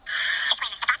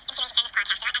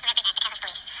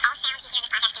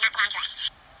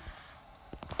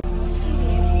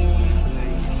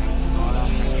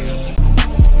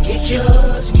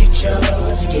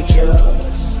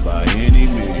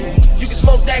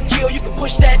that kill, you can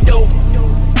push that dope.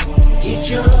 Get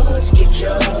yours, get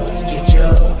yours, get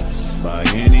yours. By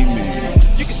any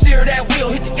means. You can steer that wheel,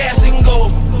 hit the gas and go.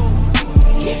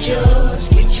 Get yours,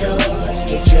 get yours,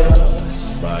 get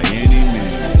yours. By any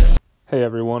means. Hey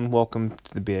everyone, welcome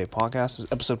to the BA Podcast. This is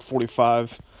episode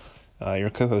 45. Your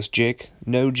co-host Jake.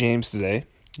 No James today.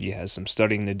 He has some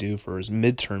studying to do for his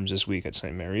midterms this week at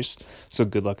St. Mary's, so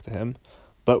good luck to him.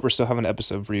 But we're still having an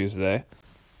episode for you today.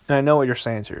 And I know what you're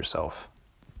saying to yourself.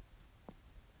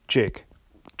 Jake,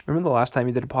 remember the last time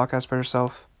you did a podcast by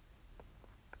yourself?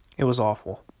 It was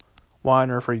awful. Why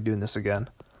on earth are you doing this again?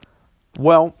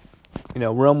 Well,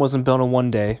 Rome wasn't built in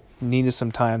one day. You needed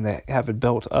some time to have it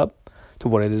built up to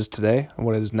what it is today and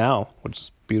what it is now, which is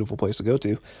a beautiful place to go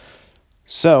to.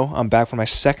 So, I'm back for my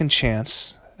second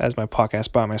chance as my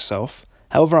podcast by myself.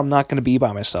 However, I'm not going to be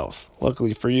by myself.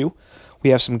 Luckily for you,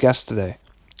 we have some guests today.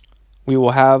 We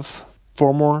will have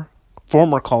former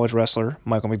college wrestler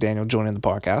Michael McDaniel joining the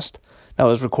podcast. That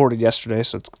was recorded yesterday,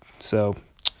 so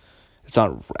it's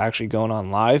not actually going on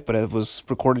live, but it was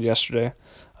recorded yesterday.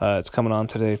 It's coming on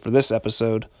today for this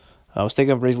episode. I was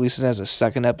thinking of releasing it as a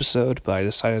second episode, but I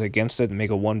decided against it and make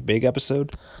it one big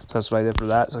episode. So that's what I did for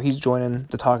that. So he's joining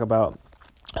to talk about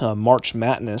March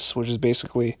Madness, which is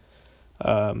basically,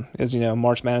 as you know,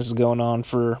 March Madness is going on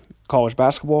for college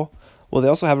basketball. Well, they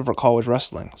also have it for college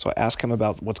wrestling. So I asked him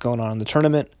about what's going on in the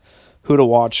tournament, who to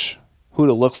watch, who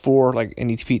to look for, like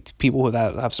any people who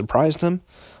have surprised him,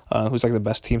 who's like the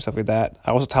best team, stuff like that.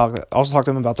 I also talked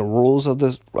to him about the rules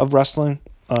of wrestling.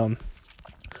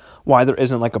 Why there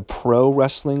isn't like a pro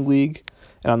wrestling league,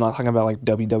 and I'm not talking about like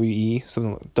WWE,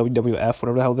 something like WWF,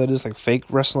 whatever the hell that is, like fake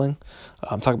wrestling.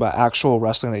 I'm talking about actual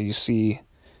wrestling that you see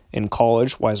in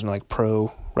college. Why isn't there like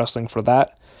pro wrestling for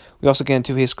that? We also get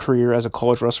into his career as a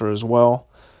college wrestler as well,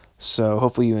 so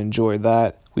hopefully you enjoyed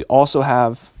that. We also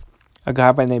have a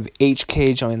guy by the name of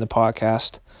HK joining the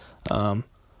podcast. I'll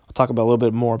talk about a little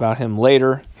bit more about him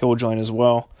later. He'll join as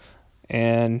well,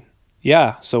 and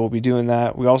yeah, so we'll be doing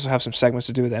that. We also have some segments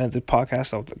to do at the end of the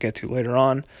podcast I'll get to later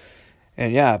on.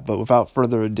 And yeah, but without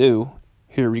further ado,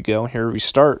 here we go. Here we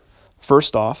start.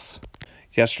 First off,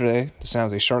 yesterday, the San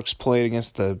Jose Sharks played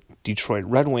against the Detroit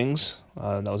Red Wings.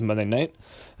 That was Monday night.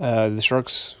 The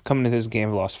Sharks, coming into this game,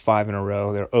 have lost 5 in a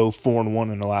row. They're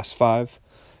 0-4-1 in the last 5.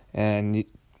 And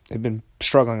they've been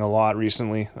struggling a lot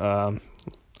recently. There's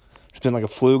been like a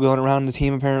flu going around the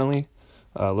team, apparently.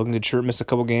 Logan Couture missed a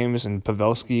couple games, and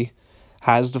Pavelski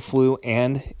has the flu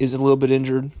and is a little bit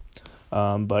injured,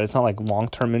 but it's not like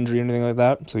long-term injury or anything like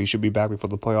that, so he should be back before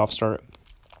the playoffs start.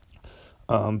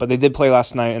 But they did play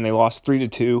last night, and they lost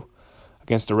 3-2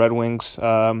 against the Red Wings.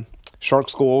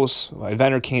 Sharks goals,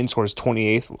 Evander Kane scores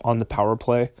 28th on the power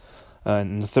play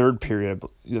in the third period,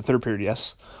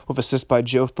 yes, with assist by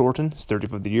Joe Thornton, his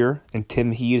 30th of the year, and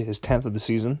Tim Heed, his 10th of the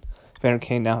season. Evander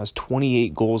Kane now has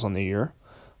 28 goals on the year.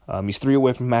 He's 3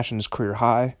 away from matching his career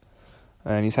high,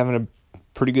 and he's having a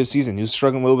pretty good season. He was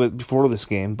struggling a little bit before this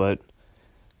game, but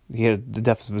he had the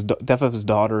death of his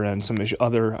daughter and some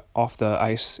other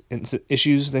off-the-ice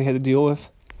issues they had to deal with.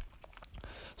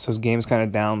 So his game's kind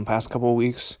of down the past couple of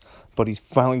weeks, but he's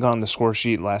finally got on the score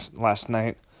sheet last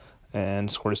night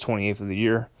and scored his 28th of the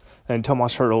year. And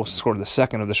Tomas Hertl scored the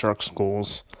second of the Sharks'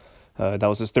 goals. That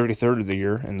was his 33rd of the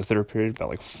year in the third period, about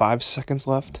like 5 seconds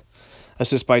left.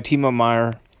 Assist by Timo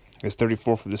Meier, his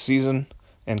 34th of the season,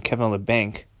 and Kevin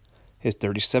LeBanc, his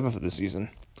 37th of the season.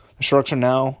 The Sharks are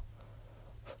now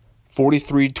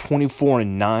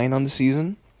 43-24-9 on the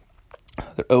season.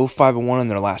 They're 0-5-1 in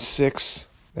their last 6.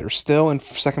 They're still in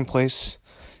second place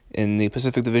in the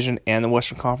Pacific Division and the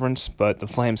Western Conference, but the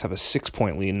Flames have a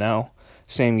 6-point lead now.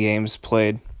 Same games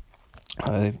played.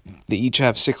 They each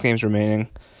have 6 games remaining.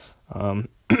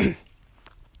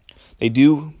 They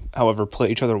do, however,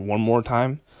 play each other one more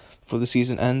time before the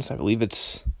season ends. I believe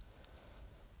it's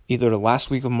either the last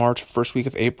week of March or first week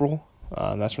of April.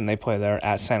 That's when they play there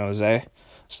at San Jose.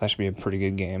 So that should be a pretty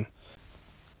good game.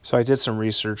 So I did some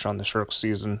research on the Sharks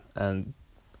season, and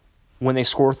when they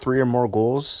score 3 or more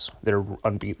goals, they're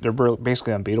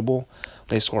basically unbeatable.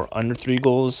 They score under 3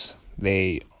 goals,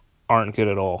 they aren't good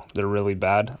at all. They're really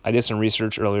bad. I did some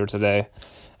research earlier today,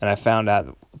 and I found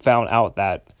out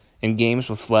that in games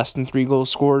with less than 3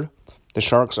 goals scored, the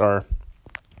Sharks are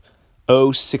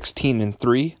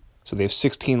 0-16-3. So they have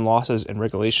 16 losses in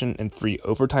regulation and 3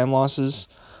 overtime losses.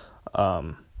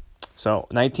 So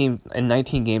 19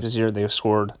 games this year, they have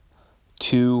scored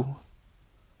 2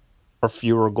 or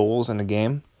fewer goals in a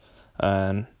game,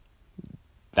 and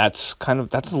that's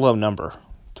a low number,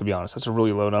 to be honest. That's a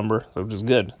really low number, which is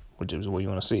good, which is what you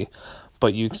want to see.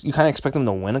 But you kind of expect them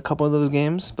to win a couple of those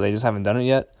games, but they just haven't done it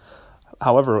yet.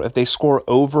 However, if they score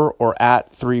over or at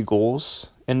 3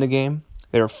 goals in the game,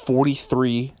 they're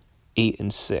 43, 8,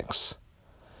 and 6.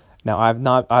 Now, I've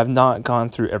not gone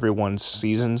through everyone's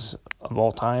seasons of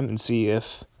all time and see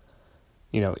if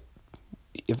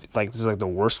like this is like the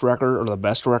worst record or the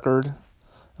best record,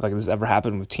 like this ever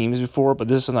happened with teams before. But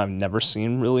this is something I've never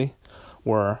seen really,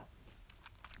 where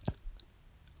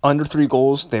under 3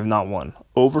 goals they've not won.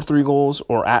 Over 3 goals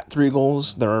or at 3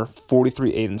 goals, they're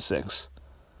 43, 8, and 6.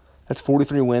 That's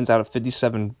 43 wins out of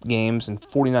 57 games and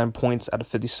 49 points out of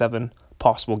 57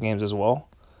 possible games as well.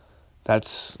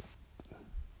 That's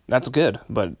good,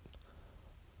 but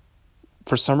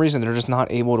for some reason they're just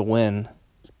not able to win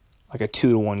like a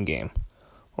 2-1 game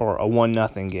or a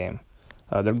 1-0 game.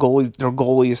 Their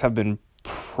goalies have been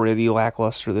pretty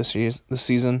lackluster this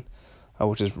season,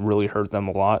 which has really hurt them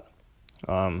a lot.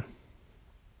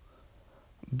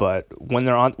 But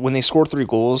when they score 3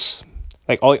 goals,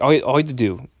 like all you have to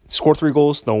do, score 3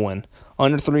 goals, they'll win.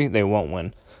 Under 3, they won't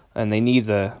win, and they need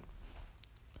to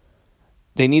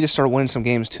start winning some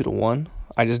games 2-1.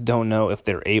 I just don't know if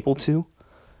they're able to,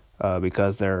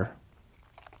 because their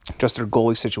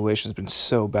goalie situation has been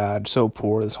so bad, so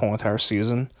poor this whole entire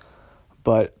season.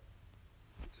 But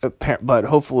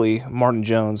hopefully Martin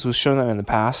Jones, who's shown them in the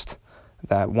past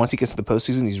that once he gets to the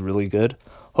postseason, he's really good.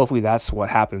 Hopefully that's what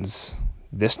happens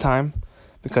this time,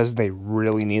 because they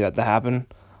really need that to happen,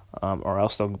 or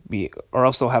else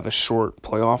they'll have a short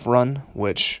playoff run,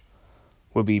 which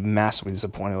would be massively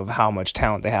disappointing of how much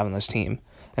talent they have in this team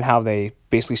and how they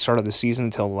basically started the season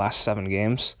until the last 7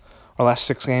 games or last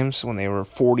 6 games when they were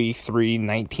 43,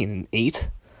 19, and 8.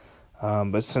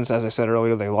 But since, as I said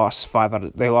earlier, they lost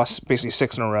basically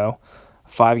 6 in a row,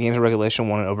 5 games of regulation,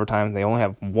 1 in overtime. They only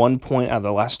have 1 point out of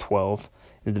the last 12.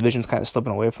 The division's kind of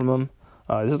slipping away from them.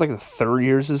 This is like the 3rd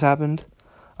year this has happened.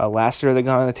 Last year they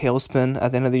got in a tailspin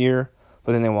at the end of the year,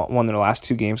 but then they won their last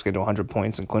 2 games, get to 100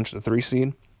 points, and clinched the 3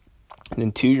 seed. And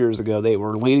then 2 years ago, they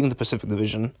were leading the Pacific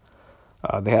Division.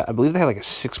 I believe they had like a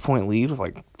 6-point lead with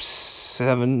like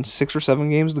 6 or 7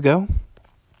 games to go,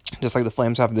 just like the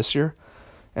Flames have this year.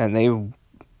 And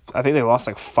I think they lost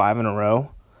like 5 in a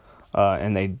row,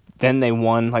 and they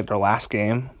won like their last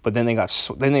game, but then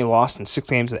they lost in 6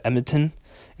 games at Edmonton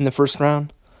in the first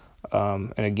round,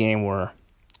 in a game where,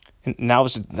 and that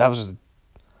was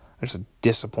just a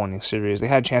disappointing series. They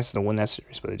had chances to win that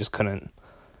series, but they just couldn't,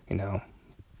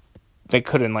 they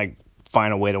couldn't like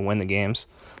find a way to win the games.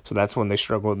 So that's when they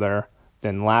struggled there.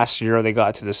 Then last year they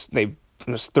got to this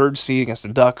 3rd seed against the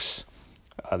Ducks.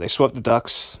 They swept the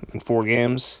Ducks in 4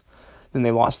 games. Then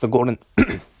they lost to the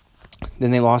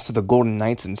Golden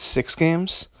Knights in 6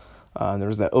 games. There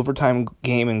was that overtime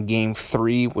game in Game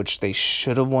 3, which they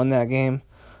should have won that game.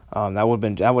 That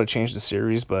would have changed the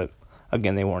series, but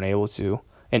again they weren't able to.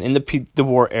 And in the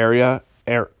DeBoer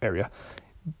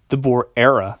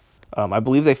era, I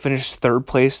believe they finished 3rd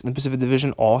place in the Pacific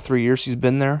Division all 3 years he's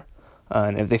been there.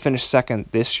 And if they finish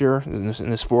 2nd this year, in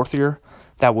his 4th year,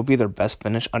 that would be their best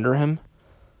finish under him.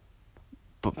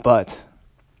 But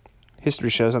history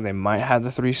shows that they might have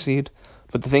the 3 seed.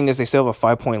 But the thing is, they still have a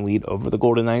 5-point lead over the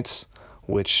Golden Knights,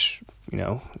 which,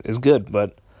 is good.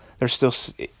 But there's still,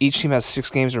 each team has 6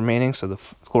 games remaining, so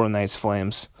the Golden Knights,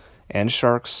 Flames, and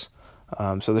Sharks.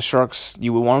 So the Sharks,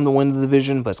 you would want them to win the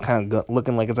division, but it's kind of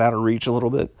looking like it's out of reach a little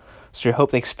bit. So you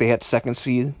hope they stay at the second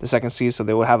seed, so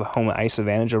they would have a home ice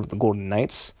advantage over the Golden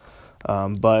Knights.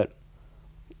 But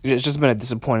it's just been a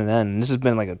disappointing end. And this has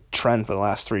been like a trend for the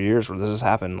last 3 years where this has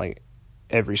happened like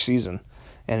every season.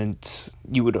 And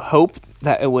you would hope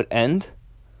that it would end.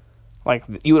 Like,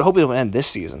 you would hope it would end this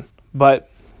season. But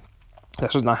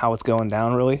that's just not how it's going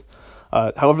down, really.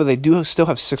 However, they do still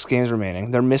have 6 games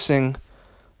remaining. They're missing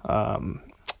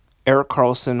Erik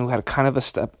Karlsson, who had kind of a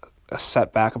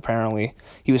setback, apparently.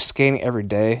 He was skating every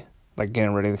day, like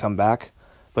getting ready to come back.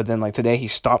 But then, like today, he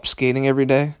stopped skating every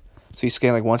day. So he's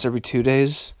skating like once every 2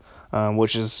 days,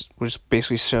 which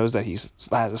basically shows that he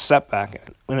has a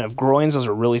setback. And if groins, those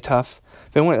are really tough.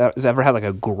 If anyone has ever had like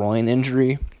a groin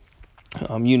injury,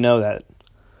 you know that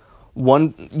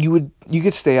you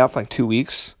could stay out for like 2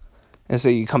 weeks, and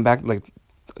say you come back like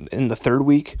in the 3rd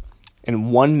week,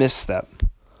 and one misstep,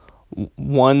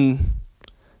 one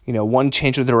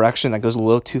change of direction that goes a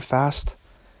little too fast,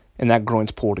 and that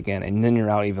groin's pulled again, and then you're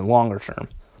out even longer term.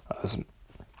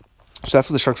 So that's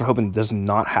what the Sharks are hoping does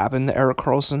not happen to Erik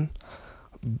Karlsson,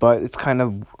 but it's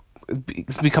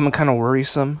becoming kind of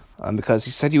worrisome, because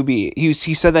he said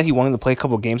he said that he wanted to play a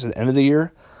couple of games at the end of the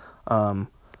year.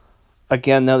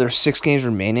 Again, though, there's 6 games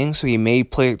remaining, so he may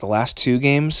play the last 2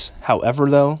 games. However,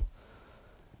 though,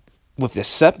 with this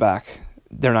setback,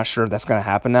 they're not sure if that's going to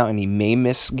happen now, and he may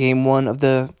miss Game 1 of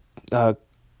the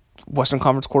Western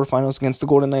Conference quarterfinals against the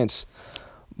Golden Knights.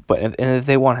 But if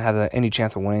they want to have any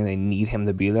chance of winning, they need him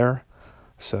to be there.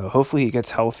 So hopefully he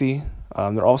gets healthy.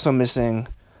 They're also missing,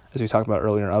 as we talked about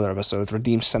earlier in other episodes,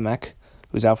 Radim Semek,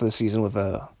 who's out for the season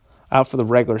out for the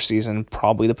regular season,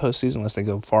 probably the postseason, unless they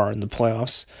go far in the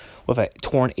playoffs, with a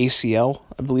torn ACL,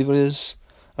 I believe it is.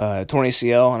 Torn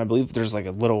ACL, and I believe there's like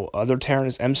a little other tear in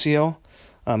his MCL.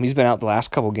 He's been out the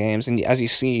last couple games, and as you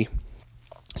see,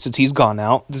 since he's gone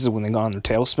out, this is when they got on their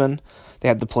tailspin. They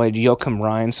had to play Joakim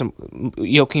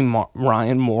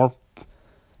Ryan more.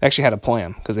 They actually had to play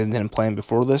him because they didn't play him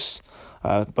before this,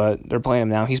 but they're playing him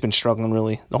now. He's been struggling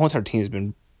really. The whole entire team has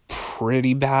been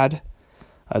pretty bad.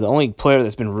 The only player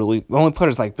that's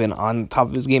like been on top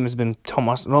of his game has been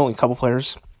Tomas. Only a couple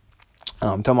players,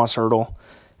 Tomas Hertl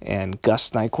and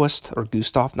Gustav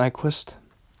Nyquist.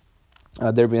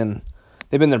 They've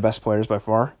been their best players by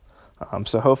far.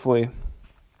 So hopefully,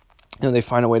 they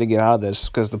find a way to get out of this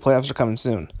because the playoffs are coming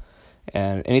soon,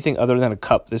 and anything other than a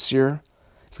cup this year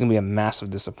is going to be a massive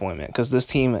disappointment because this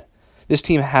team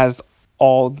has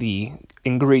all the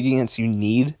ingredients you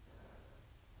need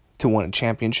to win a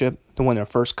championship, to win their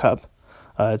first cup.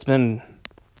 It's been,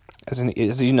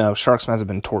 as you know, Sharks fans have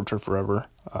been tortured forever.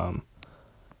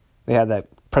 They had that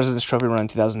President's Trophy run in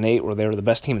 2008 where they were the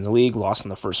best team in the league, lost in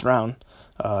the first round.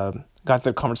 Got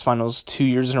the conference finals 2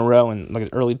 years in a row in like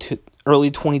early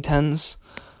 2010s.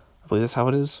 I believe that's how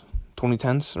it is.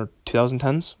 2010s or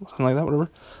 2010s, something like that,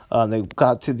 whatever.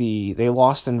 They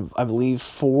lost in, I believe,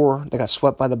 4. They got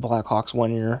swept by the Blackhawks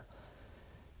 1 year.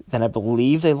 Then I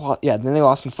believe they lost. Yeah, then they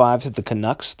lost in 5 to the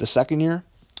Canucks the second year.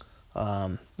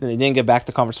 Then they didn't get back to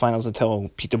the conference finals until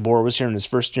Peter Boer was here in his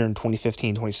first year in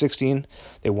 2015, 2016.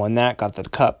 They won that, got the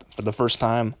cup for the first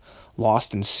time,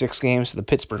 lost in 6 games to the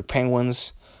Pittsburgh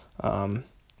Penguins. That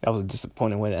was a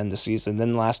disappointing way to end the season.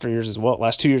 Then the last 2 years as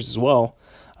well,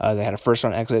 they had a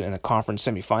first-round exit and a conference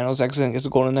semifinals exit against the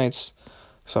Golden Knights.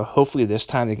 So hopefully this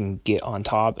time they can get on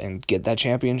top and get that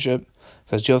championship.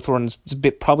 Because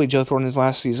probably Joe Thornton's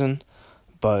last season,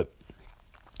 but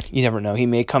you never know. He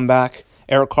may come back.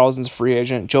 Erik Karlsson's a free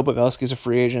agent. Joe Pavelski's a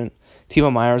free agent.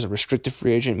 Timo Meier is a restricted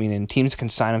free agent, meaning teams can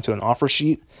sign him to an offer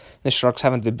sheet. The Sharks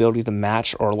have the ability to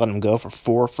match or let him go for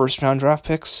 4 first-round draft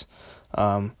picks.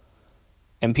 And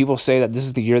people say that this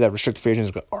is the year that restricted free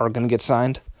agents are going to get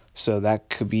signed. So that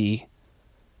could be.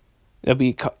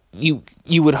 You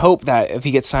would hope that if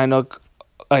he gets signed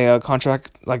a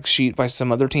contract like sheet by some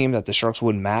other team that the Sharks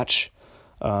would match,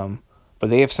 but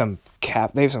they have some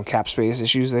cap space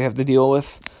issues they have to deal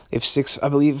with. They have 6, I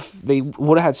believe they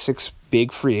would have had 6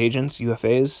 big free agents,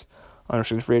 UFAs,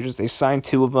 unrestricted free agents. They signed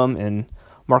 2 of them, and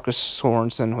Marcus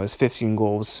Sorensen, who has 15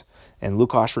 goals, and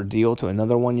Lukáš Radil to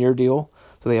another 1-year deal.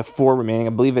 So they have 4 remaining.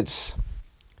 I believe it's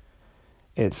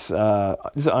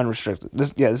unrestricted.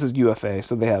 This is UFA.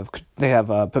 So they have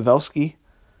Pavelski,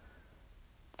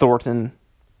 Thornton.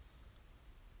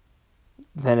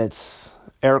 Then it's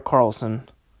Erik Karlsson.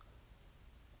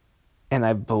 And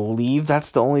I believe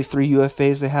that's the only 3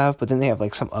 UFAs they have. But then they have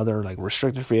like some other like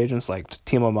restricted free agents like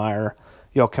Timo Meier,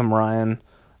 Joakim Ryan,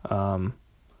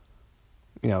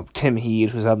 Tim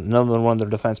Heed, who's another one of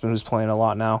their defensemen who's playing a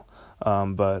lot now.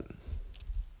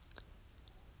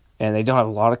 And they don't have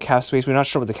a lot of cap space. We're not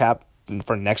sure what the cap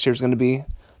for next year is going to be.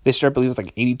 This year, I believe it's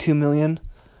like $82 million.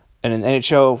 And in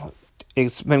NHL,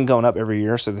 it's been going up every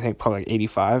year, so they think probably like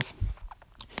 85.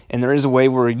 And there is a way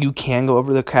where you can go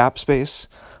over the cap space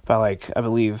by like, I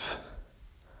believe,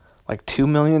 like $2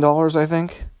 million, I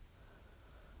think.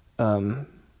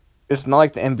 It's not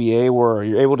like the NBA where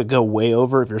you're able to go way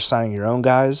over if you're signing your own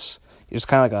guys. It's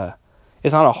kind of like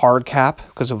it's not a hard cap,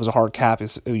 because if it was a hard cap,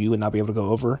 you would not be able to go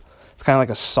over. It's kind of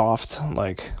like a soft,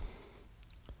 like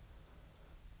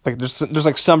there's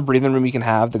like some breathing room you can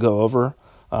have to go over.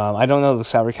 I don't know the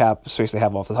salary cap space they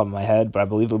have off the top of my head, but I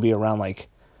believe it'll be around like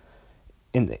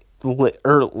in the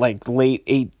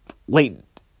late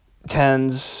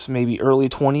 10s, maybe early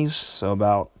 20s. So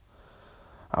about,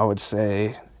 I would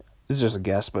say, this is just a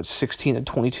guess, but 16 to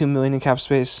 22 million in cap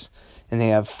space, and they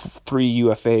have 3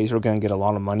 UFAs who are going to get a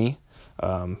lot of money.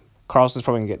 Karlsson's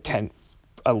probably going to get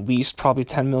at least probably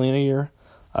 $10 million a year,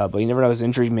 but you never know. His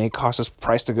injury may cause his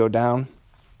price to go down.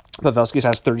 Pavelski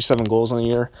has 37 goals in a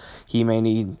year.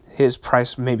 His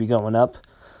price may be going up.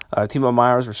 Timo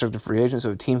Meier is restricted free agent,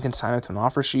 so a team can sign it to an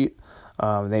offer sheet.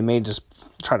 They may just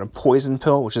try to poison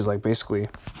pill, which is like basically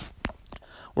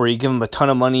where you give him a ton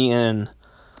of money in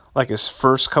like his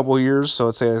first couple years. So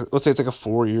let's say it's like a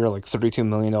 4-year, like $32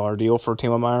 million deal for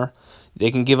Timo Meier.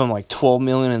 They can give him like $12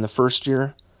 million in the first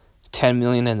year, $10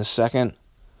 million in the second,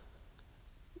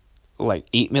 like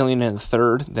 $8 million in the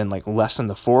third, then like less in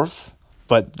the fourth.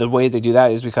 But the way they do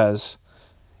that is because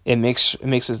it makes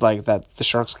it like that the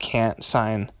Sharks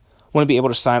wouldn't be able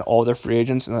to sign all their free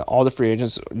agents, and all the free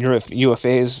agents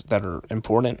UFAs that are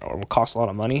important or will cost a lot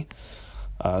of money.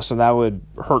 So that would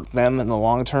hurt them in the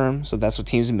long term. So that's what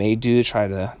teams may do to try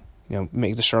to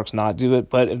make the Sharks not do it.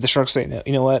 But if the Sharks say, no,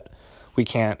 you know what, we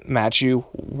can't match you,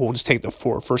 we'll just take the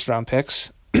 4 first-round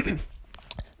picks.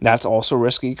 That's also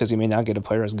risky because you may not get a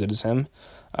player as good as him.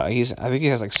 I think he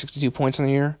has like 62 points in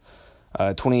the year,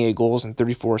 28 goals and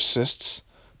 34 assists.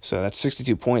 So that's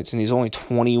 62 points, and he's only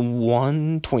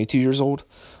 22 years old.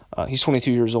 He's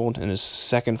 22 years old in his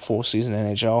second full season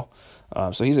in NHL.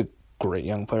 So he's a great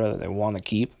young player that they want to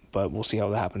keep, but we'll see how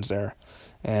that happens there.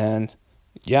 And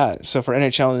yeah, so for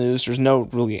NHL news, there's no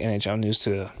really NHL news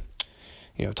to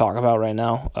talk about right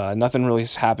now. Nothing really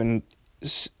has happened.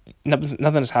 Nothing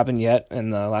has happened yet in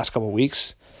the last couple of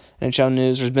weeks. NHL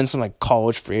news, there's been some like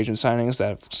college free agent signings that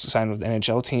have signed with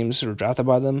NHL teams who were drafted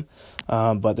by them,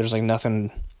 but there's like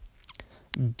nothing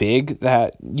big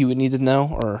that you would need to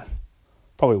know or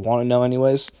probably want to know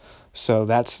anyways. So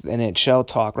that's NHL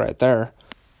talk right there.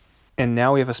 And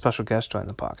now we have a special guest join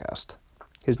the podcast.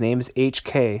 His name is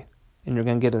HK, and you're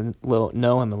going to get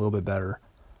know him a little bit better.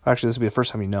 Actually, this will be the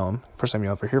first time you know him, first time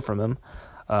you ever hear from him.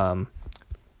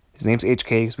 His name's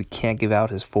HK because we can't give out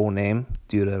his full name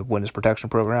due to witness protection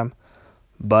program.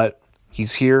 But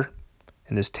he's here,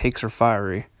 and his takes are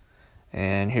fiery.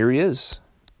 And here he is.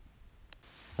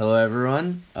 Hello,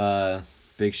 everyone.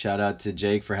 Big shout out to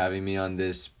Jake for having me on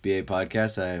this BA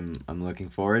podcast. I'm looking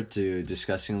forward to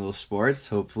discussing a little sports.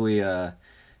 Hopefully,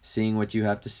 seeing what you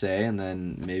have to say, and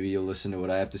then maybe you'll listen to what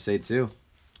I have to say too.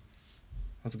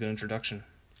 That's a good introduction,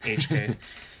 HK.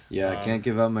 Yeah, I can't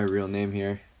give out my real name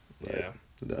here. Yeah,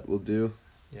 that will do.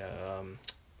 Yeah.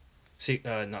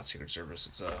 Not Secret Service.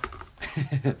 It's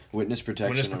witness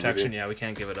protection. Witness protection. Yeah, we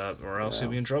can't give it up, or else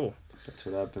you'll be in trouble. That's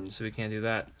what happens. So we can't do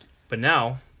that. But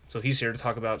now, so he's here to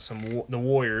talk about the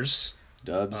Warriors.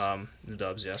 Dubs. The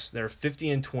Dubs, yes. They're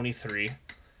 50-23.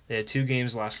 They had 2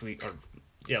 games last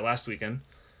weekend.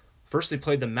 First, they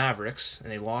played the Mavericks, and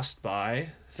they lost by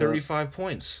 35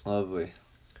 points. Lovely.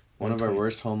 One of our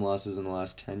worst home losses in the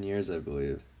last 10 years, I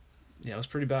believe. Yeah, it was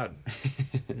pretty bad.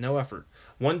 No effort.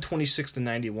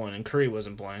 126-91, and Curry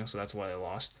wasn't playing, so that's why they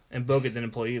lost. And Bogut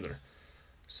didn't play either.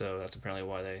 So that's apparently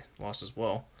why they lost as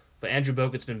well. But Andrew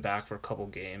Bogut's been back for a couple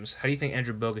games. How do you think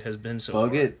Andrew Bogut has been so far?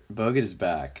 Bogut is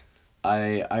back.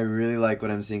 I really like what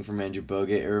I'm seeing from Andrew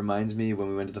Bogut. It reminds me when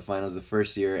we went to the finals the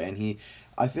first year, and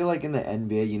I feel like in the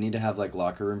NBA you need to have like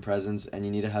locker room presence and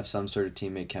you need to have some sort of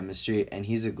teammate chemistry, and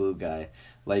he's a glue guy.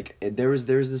 Like there was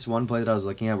this one play that I was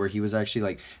looking at where he was actually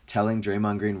like telling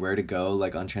Draymond Green where to go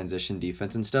like on transition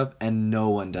defense and stuff, and no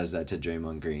one does that to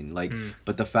Draymond Green. Like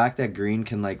but the fact that Green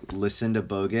can like listen to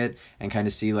Bogut and kind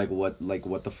of see like what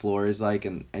the floor is like,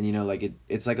 and like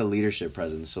it's like a leadership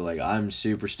presence. So like I'm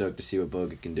super stoked to see what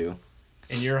Bogut can do.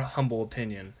 In your humble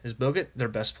opinion, is Bogut their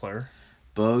best player?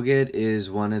 Bogut is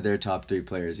one of their top 3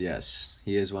 players, yes.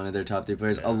 He is one of their top 3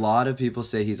 players. Yeah. A lot of people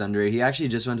say he's underrated. He actually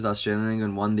just went to the Australian League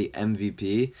and won the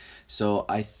MVP. So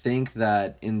I think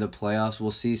that in the playoffs,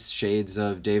 we'll see shades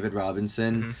of David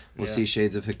Robinson. Mm-hmm. We'll see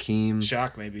shades of Hakeem.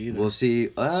 Shaq maybe either. We'll see.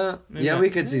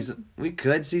 We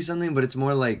could see something, but it's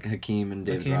more like Hakeem and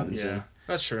David Robinson. Yeah,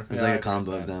 that's true. It's like a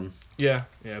combo of them. Yeah.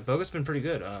 Bogut's been pretty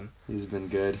good. He's been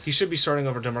good. He should be starting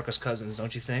over DeMarcus Cousins,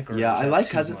 don't you think? Or yeah, I like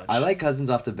Cousins. I like Cousins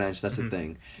off the bench. That's the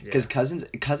thing, because Cousins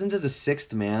as a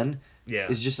 6th man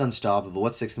is just unstoppable.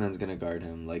 What 6th man's gonna guard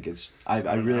him? Like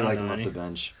I really like him off the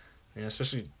bench. Yeah,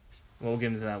 especially we'll get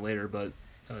into that later. But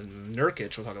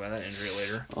Nurkic, we'll talk about that injury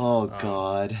later. Oh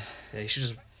God. Yeah, he should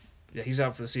just. Yeah, he's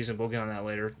out for the season. We'll get on that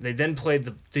later. They then played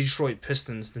the Detroit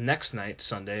Pistons the next night,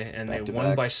 Sunday, and they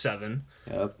won by 7.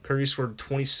 Yep. Curry scored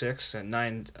 26 and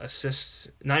 9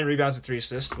 rebounds and 3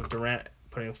 assists, with Durant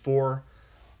putting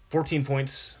 14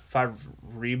 points, 5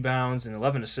 rebounds, and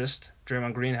 11 assists.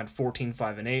 Draymond Green had 14,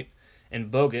 5, and 8.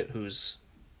 And Bogut, who's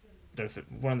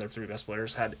one of their 3 best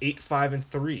players, had 8, 5, and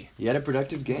 3. He had a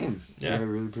productive game. Yeah. He had a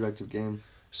really productive game.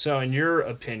 So, in your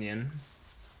opinion,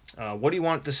 what do you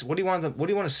want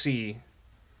to see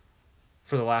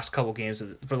for the last couple games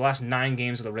for the last 9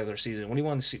 games of the regular season? What do you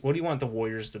want to see? What do you want the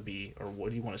Warriors to be, or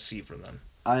what do you want to see from them?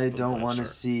 I don't want to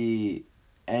see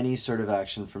any sort of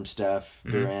action from Steph,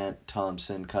 Durant,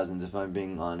 Thompson, Cousins. If I'm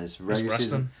being honest, regular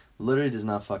season literally does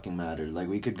not fucking matter. Like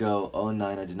we could go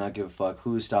 0-9. I do not give a fuck.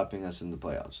 Who is stopping us in the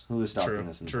playoffs? Who is stopping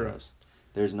us in the playoffs?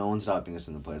 There's no one stopping us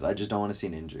in the playoffs. I just don't want to see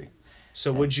an injury.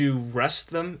 So would you rest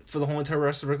them for the whole entire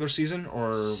rest of the regular season, or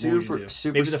what would you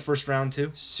do? Maybe the first round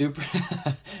too?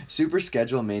 Super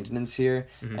schedule maintenance here,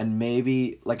 and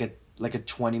maybe like like a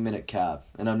 20-minute cap,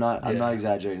 and I'm not Yeah.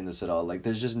 exaggerating this at all. Like,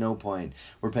 there's just no point.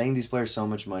 We're paying these players so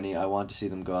much money. I want to see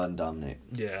them go out and dominate.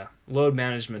 Yeah. Load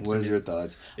management. What is your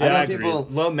thoughts? Yeah, I know I agree. people.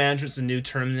 Load management's a new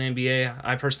term in the NBA.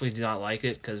 I personally do not like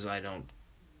it because I don't.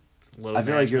 Load I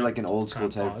feel like you're management like an old school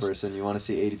kind of type pause. person. You want to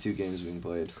see 82 games being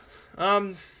played.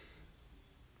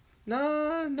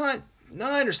 No, not. No,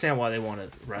 I understand why they want to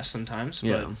rest sometimes,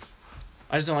 Yeah. but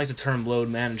I just don't like the term load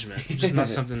management. It's just not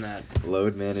something that.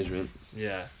 Load management.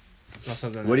 Yeah. Not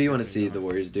something. What that do you want to gets me see the going.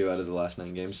 Warriors do out of the last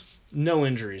 9 games? No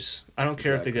injuries. I don't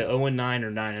care if they Exactly. go 0-9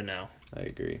 or 9-0. I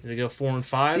agree. If they go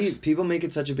 4-5. See, people make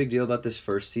it such a big deal about this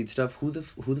first seed stuff. Who the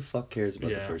fuck cares about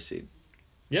the Yeah. first seed?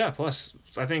 Yeah. Plus,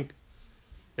 I think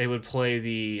they would play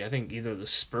either the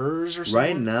Spurs or something.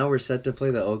 Right now, we're set to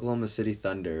play the Oklahoma City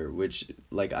Thunder, which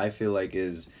like I feel like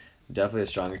is definitely a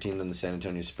stronger team than the San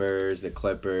Antonio Spurs, the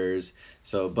Clippers.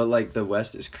 So, but like the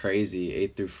West is crazy.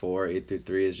 8 through 4, 8 through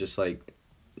 3 is just like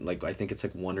I think it's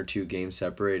like 1 or 2 games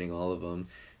separating all of them.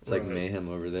 It's like Right. mayhem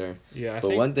over there. Yeah.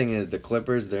 But one thing is the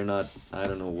Clippers, they're not. I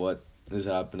don't know what is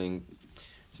happening.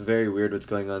 It's very weird what's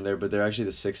going on there, but they're actually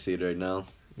the 6th seed right now.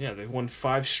 Yeah, they've won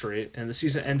 5 straight, and the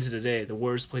season ended today. The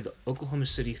Warriors played the Oklahoma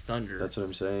City Thunder That's what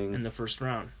I'm saying. in the first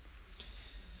round.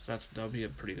 So that'll be a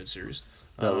pretty good series.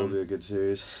 That will be a good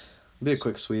series. It'll be a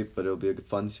quick sweep, but it'll be a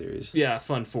fun series. Yeah,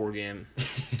 fun 4-game,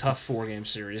 tough 4-game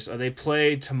series. They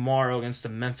play tomorrow against the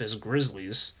Memphis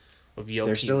Grizzlies with Joakim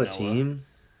They're still a Noah. team.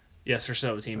 Yes, they're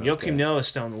still a team. Okay. Joakim Noah is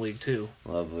still in the league too.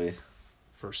 Lovely.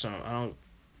 For some,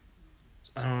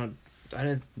 I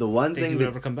didn't The one think he thing would that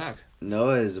ever come back.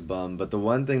 Noah is a bum, but the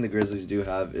one thing the Grizzlies do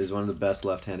have is one of the best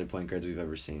left-handed point guards we've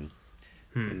ever seen,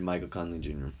 in Michael Conley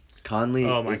Jr. Conley.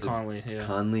 Mike Conley. Yeah.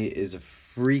 Conley is a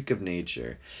freak of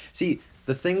nature. See,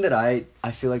 the thing that I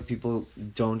feel like people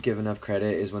don't give enough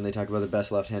credit is when they talk about the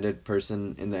best left-handed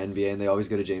person in the NBA, and they always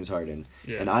go to James Harden.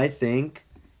 Yeah. And I think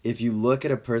if you look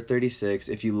at a per 36,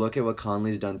 if you look at what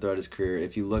Conley's done throughout his career,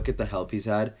 if you look at the help he's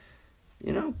had,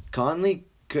 you know,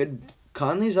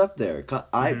 Conley's up there.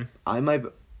 I might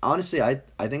honestly I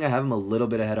think I have him a little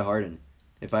bit ahead of Harden.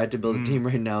 If I had to build a team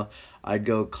right now, I'd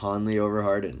go Conley over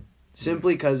Harden.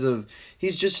 Simply because of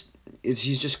he's just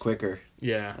quicker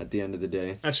Yeah, at the end of the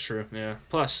day. that's true. Yeah.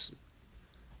 Plus,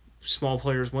 small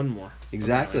players win more.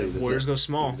 Exactly. The that's Warriors it. go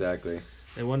small. Exactly.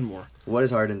 They win more. What has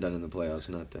Harden done in the playoffs?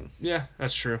 Nothing. Yeah,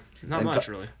 that's true. Not And much,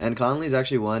 really. And Conley's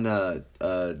actually won a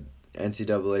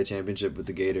NCAA championship with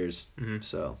the Gators. Mhm.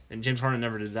 So And James Harden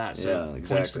never did that. So Yeah, points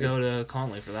to exactly. go to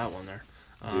Conley for that one there.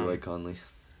 do you like Conley?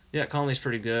 Yeah, Conley's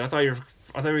pretty good. I thought you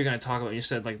were going to talk about. You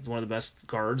said like one of the best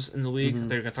guards in the league. Mm-hmm.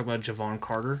 They were going to talk about Javon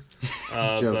Carter.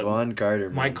 But Javon Carter.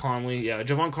 Man. Mike Conley. Yeah,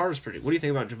 Javon Carter's pretty. What do you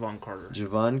think about Javon Carter?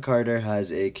 Javon Carter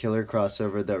has a killer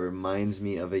crossover that reminds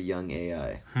me of a young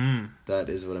AI. That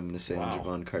is what I'm going to say on Wow.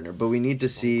 Javon Carter. But we need to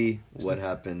see what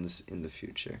happens in the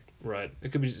future. Right.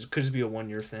 It could just be a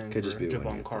 1-year thing Could for just be a Javon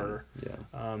one-year Carter.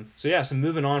 thing. Yeah. So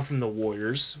moving on from the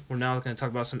Warriors, we're now going to talk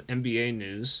about some NBA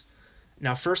news.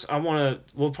 Now, first,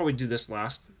 we'll probably do this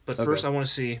last, but Okay. first I want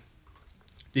to see,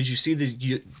 did you see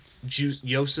the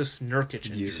Yusuf Nurkic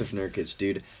injury? Yusuf Nurkic,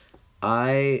 dude.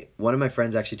 One of my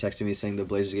friends actually texted me saying the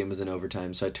Blazers game was in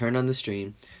overtime. So I turned on the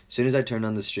stream. As soon as I turned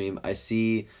on the stream, I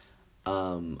see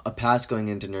a pass going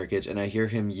into Nurkic, and I hear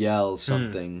him yell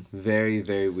something very,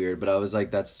 very weird. But I was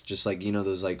like, that's just like, you know,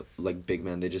 those like big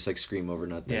men, they just like scream over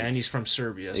nothing. Yeah, and he's from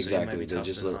Serbia, so it might Exactly. be They tough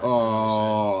just to look, not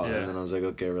oh, understand. and then I was like,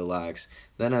 okay, relax.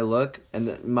 Then I look,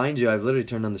 and mind you, I've literally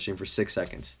turned on the stream for 6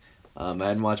 seconds. I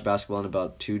hadn't watched basketball in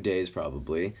about 2 days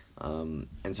probably. And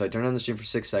so I turned on the stream for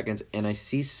 6 seconds, and I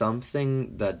see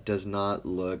something that does not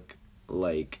look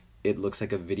like, it looks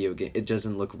like a video game. It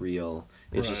doesn't look real.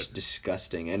 It's Right. just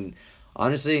disgusting. And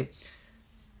honestly,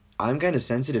 I'm kind of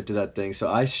sensitive to that thing, so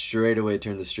I straight away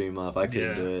turned the stream off. I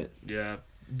couldn't do it. Yeah.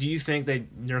 Do you think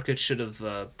that Nurkic should have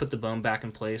put the bone back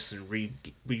in place and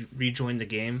rejoined the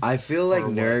game? I feel like Or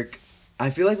what? Nurk. I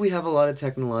feel like we have a lot of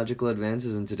technological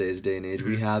advances in today's day and age.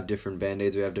 We have different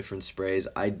band-aids, we have different sprays.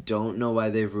 I don't know why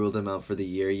they've ruled him out for the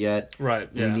year yet. Right,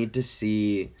 yeah. We need to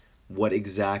see what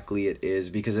exactly it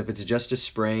is, because if it's just a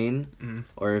sprain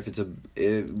or if it's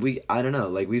I don't know.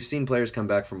 Like, we've seen players come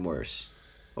back from worse.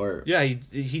 Or Yeah,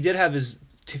 he did have his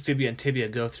fibia and tibia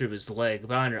go through his leg,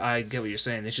 but I get what you're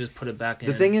saying. They should just put it back in.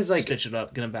 The thing is, like, stitch it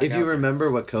up, get him back if out you there.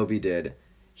 remember what Kobe did,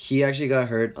 he actually got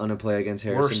hurt on a play against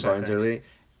Harrison Worse, I Barnes think. early,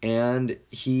 and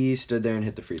he stood there and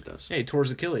hit the free throws. Yeah, he tore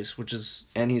his Achilles, which is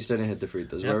And he stood and hit the free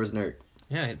throws. Yep. Where was Nurk?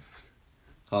 yeah.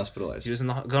 Hospitalized. He was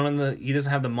he doesn't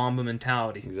have the Mamba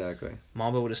mentality. Exactly.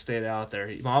 Mamba would have stayed out there.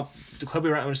 Kobe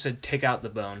Bryant would have said, "Take out the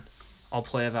bone. I'll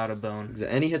play without a bone."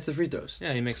 And he hits the free throws.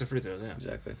 Yeah, he makes the free throws. Yeah.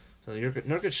 Exactly. So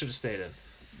Nurkic should have stayed in,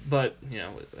 but you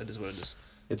know it is what it is.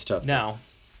 It's tough. Now,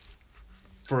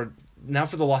 for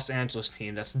the Los Angeles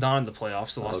team that's not in the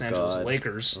playoffs, the Los Angeles God.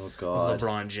 Lakers Oh, of God.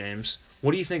 LeBron James.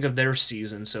 What do you think of their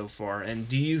season so far? And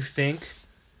do you think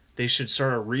they should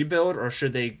start a rebuild or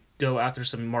should they go after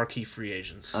some marquee free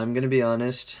agents? I'm going to be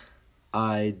honest.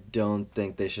 I don't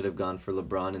think they should have gone for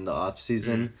LeBron in the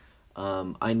offseason.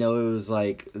 I know it was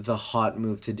like the hot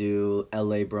move to do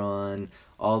LA Bron.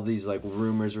 All these like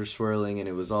rumors were swirling and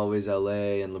it was always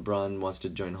LA and LeBron wants to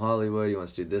join Hollywood. He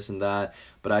wants to do this and that.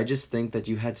 But I just think that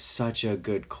you had such a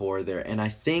good core there. And I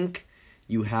think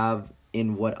you have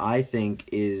in what I think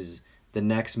is the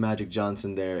next Magic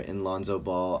Johnson there in Lonzo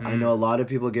Ball. I know a lot of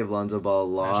people give Lonzo Ball a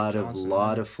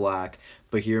lot of flack,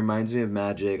 but he reminds me of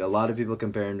Magic. A lot of people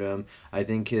compare him to him. I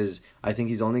think he's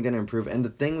only going to improve. And the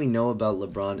thing we know about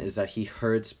LeBron is that he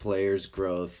hurts players'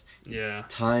 growth. Yeah.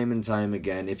 Time and time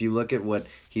again. If you look at what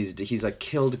he's like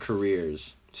killed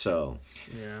careers. So,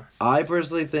 Yeah. I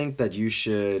personally think that you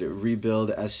should rebuild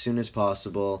as soon as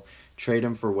possible. Trade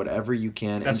him for whatever you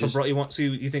can. That's and just, LeBron. You want? So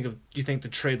you think to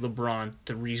trade LeBron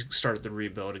to restart the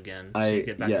rebuild again? So you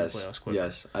get back to the playoffs quicker.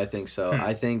 Yes, I think so.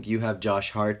 I think you have Josh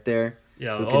Hart there.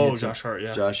 Yeah. who can Oh, hit some- Josh Hart.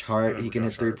 Yeah. Josh Hart, he can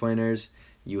hit Josh Hart. 3-pointers.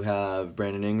 You have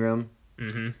Brandon Ingram.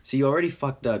 Mm-hmm. So you already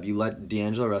fucked up. You let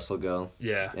D'Angelo Russell go,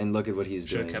 Yeah. and look at what he's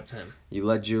Should have doing. kept him. You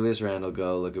let Julius Randle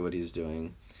go, look at what he's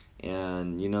doing.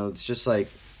 And, it's just like,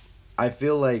 I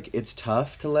feel like it's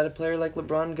tough to let a player like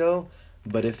LeBron go,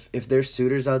 but if there's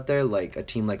suitors out there, like a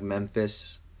team like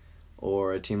Memphis,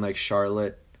 or a team like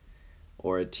Charlotte,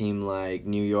 or a team like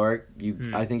New York,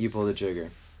 I think you pull the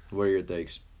trigger. What are your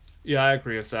takes? Yeah, I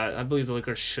agree with that. I believe the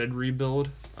Lakers should rebuild.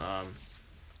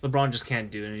 LeBron just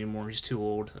can't do it anymore. He's too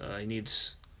old. He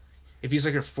needs. If he's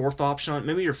like your fourth option,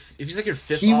 if he's like your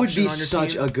fifth He option would be on your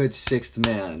such team, a good sixth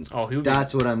man. Oh, he would.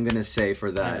 That's what I'm gonna say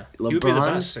for that. Yeah. He would be the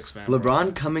best sixth man.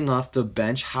 LeBron coming off the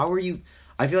bench. How are you?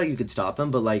 I feel like you could stop him,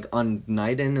 but like on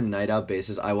night in and night out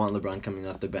basis, I want LeBron coming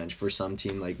off the bench for some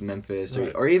team like Memphis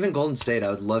Right. or even Golden State. I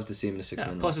would love to see him in a six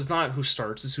man. Plus, it's not who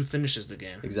starts; it's who finishes the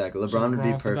game. Exactly. So LeBron would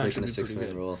be off the bench perfect in a would be pretty 6-man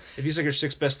good. role. If he's like your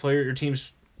sixth best player, your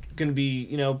team's gonna be,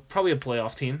 probably a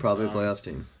playoff team. Probably a playoff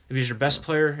team. If he's your best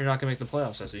player, you're not gonna make the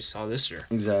playoffs, as we saw this year.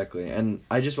 Exactly. And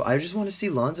I just want to see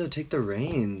Lonzo take the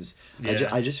reins. Yeah.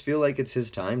 I just feel like it's his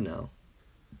time now.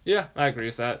 Yeah, I agree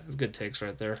with that. It's good takes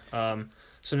right there.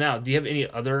 So now, do you have any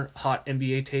other hot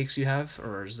NBA takes you have,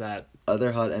 or is that?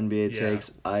 Other hot NBA Yeah.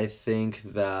 takes, I think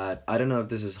that, I don't know if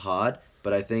this is hot,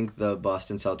 but I think the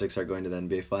Boston Celtics are going to the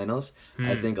NBA Finals.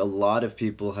 I think a lot of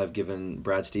people have given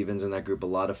Brad Stevens and that group a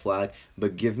lot of flack,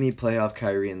 but give me playoff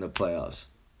Kyrie in the playoffs.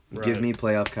 Give Right. me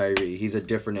playoff Kyrie. He's a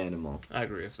different animal. I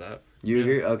agree with that. You Yeah.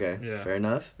 agree? Okay, Yeah. fair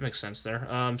enough. Makes sense there.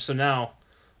 So now,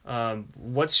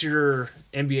 what's your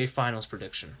NBA Finals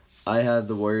prediction? I have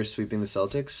the Warriors sweeping the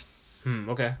Celtics.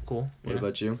 Okay, cool. What Yeah.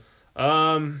 about you?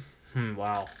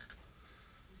 Wow.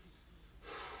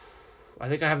 I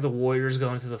think I have the Warriors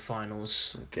going to the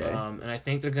finals. Okay. And I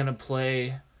think they're gonna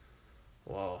play.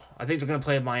 Well, I think they're gonna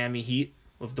play Miami Heat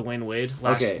with Dwayne Wade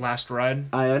Okay. last ride.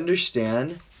 I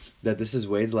understand that this is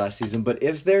Wade's last season, but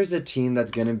if there's a team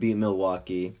that's going to beat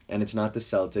Milwaukee and it's not the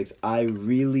Celtics, I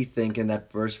really think in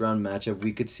that first round matchup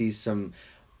we could see some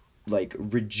like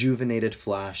rejuvenated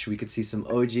Flash. We could see some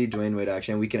OG Dwayne Wade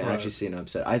action. We can Right. actually see an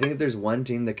upset. I think if there's one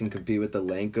team that can compete with the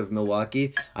length of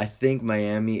Milwaukee, I think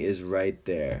Miami is right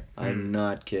there. I'm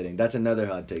not kidding. That's another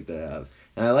hot take that I have.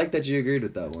 And I like that you agreed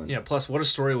with that one. Yeah. Plus, what a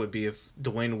story it would be if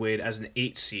Dwayne Wade, as an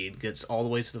 8 seed, gets all the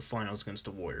way to the finals against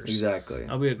the Warriors. Exactly.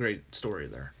 That'll be a great story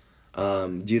there.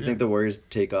 Do you think the Warriors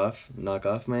knock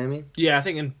off Miami? Yeah, I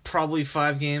think in probably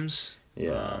 5 games.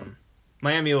 Yeah.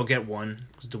 Miami will get one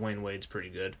because Dwayne Wade's pretty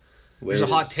good. Wade There's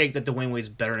a hot is- take that Dwayne Wade's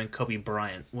better than Kobe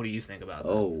Bryant. What do you think about that?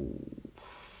 Oh,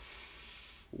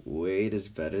 Wade is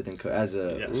better than as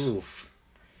a Yes. oof.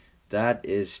 That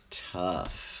is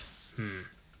tough.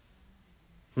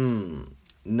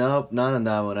 Nope, not on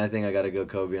that one. I think I gotta go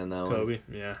Kobe on that one. Kobe,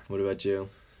 yeah. What about you?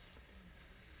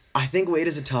 I think Wade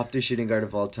is a top 3 shooting guard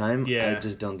of all time. Yeah. I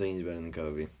just don't think he's better than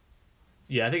Kobe.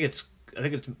 Yeah, I think it's.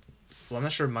 Well, I'm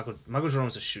not sure. Michael Jordan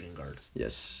was a shooting guard.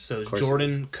 Yes. So of it's course he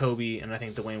Jordan, Kobe, and I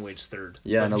think Dwayne Wade's third.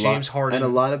 Yeah, But and James Harden. And a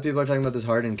lot of people are talking about this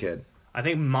Harden kid. I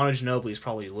think Manu Ginobili is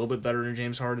probably a little bit better than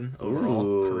James Harden overall,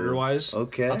 Ooh, career-wise.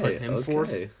 Okay. I'll put him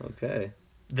fourth. Okay.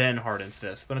 Then Harden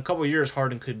fifth. But in a couple of years,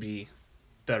 Harden could be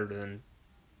better than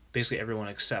basically everyone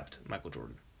except Michael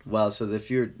Jordan. Wow. So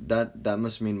if you're that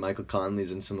must mean Michael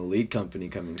Conley's in some elite company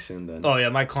coming soon then. Oh yeah,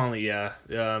 Mike Conley. Yeah.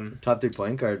 Top 3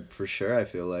 point guard for sure. I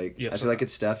feel like. Yep, I so- feel like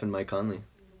it's Steph and Mike Conley.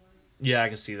 Yeah, I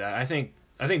can see that. I think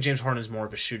James Harden is more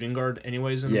of a shooting guard,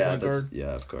 anyways, than a point guard. Yeah,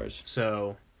 of course.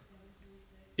 So,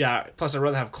 Yeah. Plus, I'd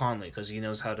rather have Conley because he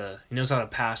knows how to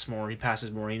pass more. He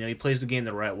passes more. He plays the game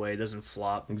the right way. Doesn't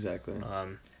flop. Exactly.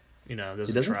 Doesn't He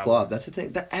doesn't travel. flop. That's the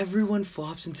thing. That everyone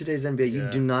flops in today's NBA. You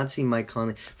Yeah. do not see Mike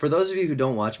Conley. For those of you who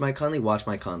don't watch Mike Conley, watch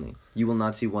Mike Conley. You will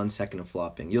not see 1 second of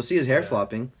flopping. You'll see his hair Yeah.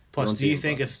 flopping. Plus, won't do see you him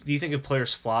think flopping. if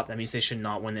players flop, that means they should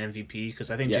not win the MVP?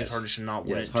 Because I think James Yes. Harden should not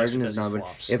win Yes, it Harden just because is not. he But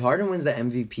flops. if Harden wins the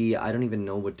MVP, I don't even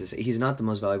know what to say. He's not the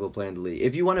most valuable player in the league.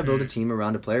 If you want to build a team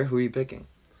around a player, who are you picking?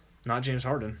 Not James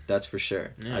Harden. That's for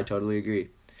sure. Yeah. I totally agree.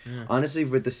 Yeah. Honestly,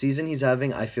 with the season he's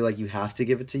having, I feel like you have to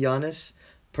give it to Giannis.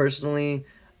 Personally,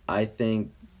 I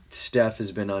think Steph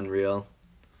has been unreal.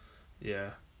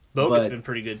 Yeah. Bogut's But- been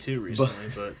pretty good too recently,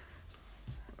 but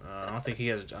I don't think he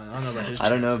has. I don't know about his. I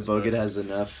don't know if chances, Bogut but- has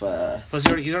enough. Plus,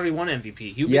 he's already won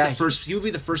MVP. He would Yeah, be the first. He would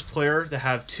be the first player to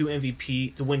have to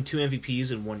win 2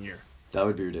 MVPs in 1 year. That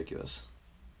would be ridiculous.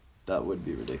 That would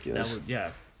be That ridiculous. would,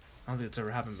 yeah. I don't think it's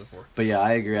ever happened before. But yeah,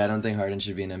 I agree. I don't think Harden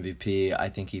should be an MVP. I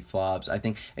think he flops. I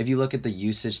think if you look at the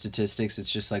usage statistics,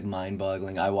 it's just like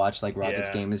mind-boggling. I watch like Rockets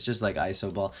Yeah. game. It's just like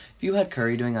ISO ball. If you had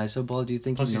Curry doing ISO ball, do you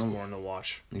think Plus, you he's know? boring to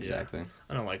watch. Yeah. Exactly.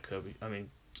 I don't like Kobe. I mean,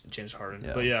 James Harden.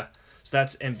 Yeah. But yeah, so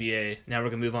that's NBA. Now we're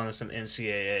gonna move on to some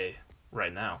NCAA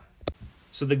right now.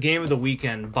 So the game of the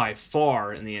weekend by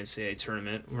far in the NCAA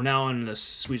tournament. We're now in the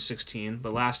Sweet 16,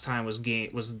 but last time was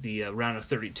the round of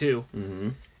 32. Mm-hmm.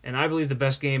 And I believe the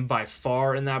best game by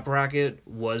far in that bracket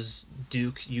was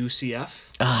Duke UCF.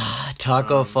 Ah,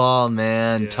 Taco Fall,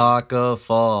 man. yeah. Taco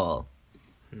Fall.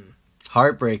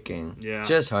 Heartbreaking. Yeah.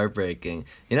 Just heartbreaking.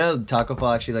 You know, Taco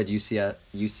Fall actually led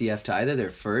UCF to either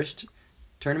their first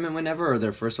tournament win ever or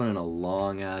their first one in a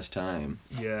long ass time.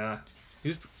 Yeah,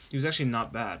 he was actually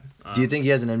not bad. Do you think he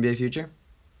has an NBA future?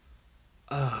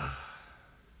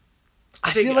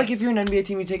 I think- feel like if you're an NBA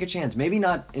team, you take a chance. Maybe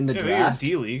not in the maybe you're draft.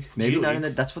 D League? Maybe G not League. in the.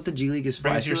 That's what the G League is for.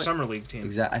 Bring I it to your feel like, summer league team.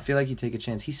 exactly. I feel like you take a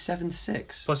chance. He's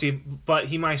 7'6". Plus,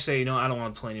 he might say, I don't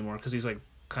want to play anymore because he's like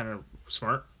kind of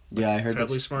smart. Yeah, I heard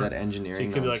incredibly that's, smart. that So he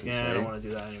engineering could be like, nonsense, I don't right? want to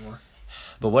do that anymore.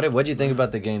 But what do you think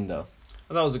about the game though?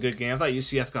 I thought it was a good game. I thought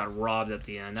UCF got robbed at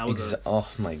the end. That was Oh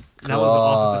my god. that was an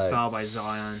offensive foul by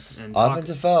Zion. And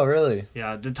Offensive foul, really?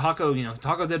 Yeah, the Taco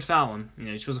did foul him.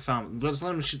 You're supposed to foul him. Just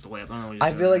let him shoot the layup. I don't know what he's I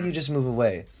doing feel like there. you just move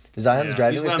away. Zion's Yeah,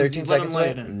 driving just with let him- 13 just let him seconds lay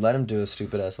away. it in. Let him do a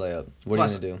stupid ass layup. What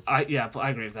Plus, are you gonna do? I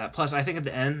agree with that. Plus, I think at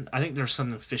the end, I think there's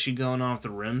something fishy going on with the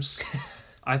rims.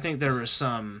 I think there was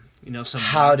some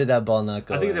How did that ball not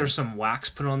go? I think in? there's some wax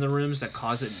put on the rims that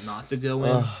caused it not to go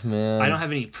in. Oh man. I don't have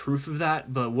any proof of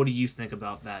that, but what do you think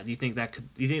about that? Do you think that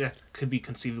could be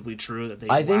conceivably true that they?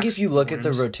 I think if waxed you look at the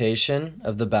rims? rotation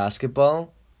of the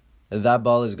basketball, that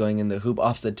ball is going in the hoop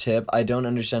off the tip. I don't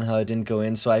understand how it didn't go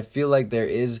in. So I feel like there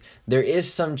is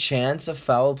some chance of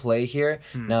foul play here.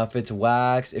 Now, if it's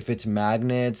wax, if it's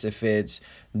magnets, if it's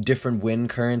different wind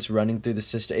currents running through the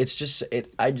system, it's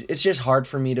just hard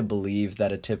for me to believe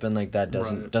that a tip in like that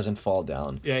Right. doesn't fall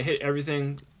down. Yeah, it hit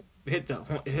everything. It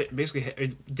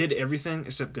did everything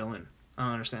except go in. I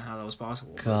don't understand how that was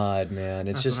possible. God, man,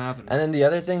 it's That's just. what happened. And then the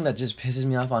other thing that just pisses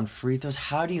me off on free throws: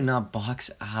 how do you not box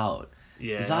out?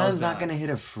 Yeah, Zion's that- not gonna hit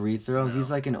a free throw. No. He's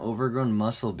like an overgrown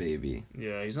muscle baby.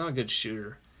 Yeah, he's not a good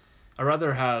shooter.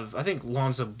 I think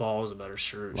Lonzo Ball is a better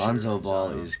shooter. Lonzo than Ball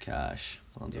Zion. is cash.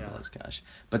 Lonzo Yeah. Ball is cash.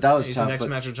 But that was He's tough. the next But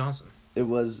Magic Johnson. it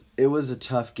was a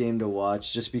tough game to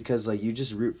watch just because like you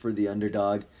just root for the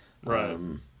underdog. Right.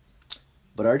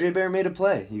 But RJ Barrett made a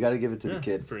play. You got to give it to Yeah, the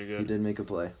kid. pretty good. He did make a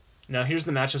play. Now here's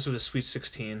the matchups for the Sweet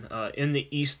 16. In the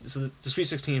East, so the Sweet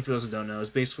 16, for those who don't know, is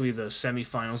basically the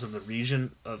semifinals of the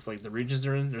regions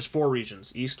they're in. There's 4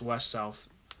 regions: East, West, South,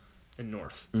 and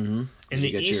North. Mm-hmm. In Did the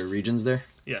you get East, your regions there?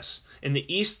 yes. In the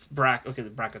East bracket, okay, the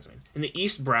brackets. I mean, in the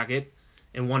East bracket,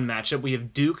 in one matchup, we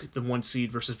have Duke, the 1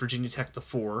 seed, versus Virginia Tech, the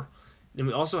 4. Then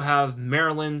we also have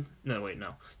Maryland. No, wait,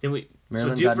 no. Then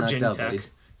Maryland Duke, got knocked Virginia out, Tech. buddy.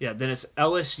 Yeah. Then it's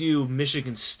LSU,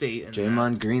 Michigan State, and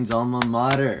Draymond Green's alma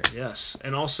mater. yes,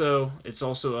 and also there's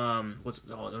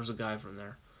a guy from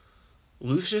there,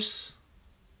 Lucius.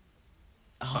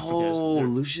 forget his Oh,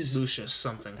 name. Lucius. Lucius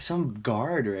something. Some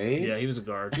guard, right? Yeah, he was a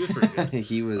guard. He was pretty good.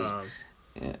 he was.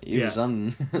 He yeah. was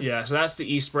something. Yeah, so that's the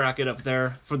East bracket up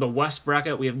there. For the West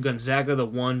bracket, we have Gonzaga the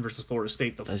 1 versus Florida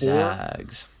State the 4. The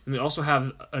Zags. And we also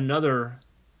have another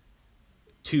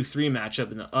 2-3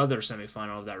 matchup in the other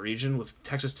semifinal of that region with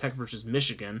Texas Tech versus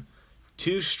Michigan.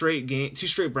 Two straight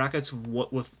brackets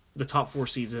with the top 4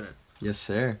 seeds in it. Yes,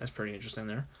 sir. That's pretty interesting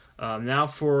there. Now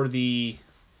for the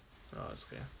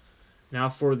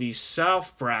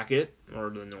South bracket, or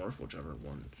the North, whichever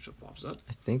one pops up.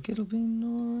 I think it'll be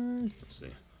North. Let's see.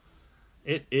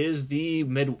 It is the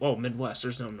Midwest.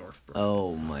 There's no North. Bro.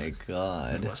 Oh my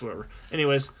God. Midwest, whatever.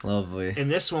 Anyways, Lovely. in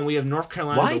this one we have North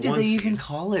Carolina. Why the do one they seed. even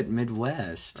call it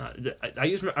Midwest? I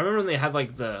remember when they had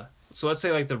like so let's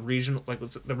say like the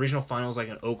regional finals like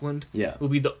in Oakland. Yeah.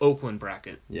 Would be the Oakland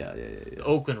bracket, Yeah. the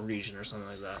Oakland region or something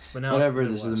like that. But now Whatever.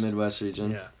 it's This is the Midwest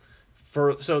region. Yeah.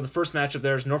 So the first matchup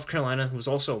there is North Carolina, who's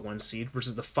also a 1 seed,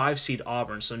 versus the 5 seed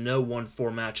Auburn. So no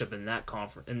 1-4 matchup in that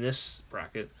in this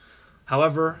bracket.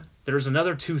 However, there's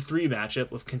another 2-3 matchup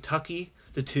with Kentucky,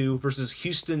 the 2, versus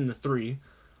Houston, the 3.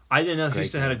 I didn't know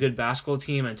Houston had a good basketball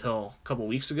team until a couple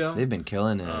weeks ago. They've been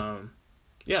killing it.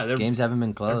 Yeah, games haven't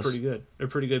been close. They're pretty good. They're a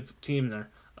pretty good team there.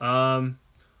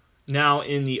 Now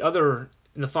in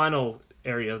the final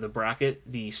area of the bracket,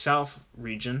 the South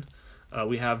region,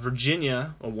 we have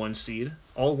Virginia, a 1 seed.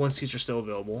 All 1 seeds are still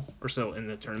available, or so in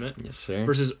the tournament. Yes, sir.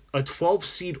 Versus a 12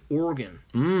 seed Oregon,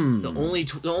 the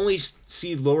only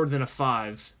seed lower than a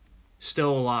 5,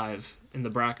 still alive in the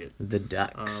bracket. The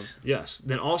Ducks. Yes.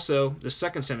 Then also the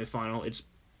second semifinal, it's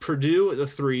Purdue the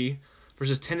 3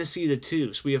 versus Tennessee the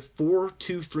 2. So we have 4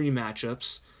 2-3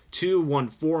 matchups, 2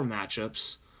 1-4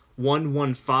 matchups, 1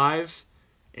 1-5,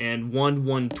 and 1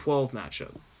 1-12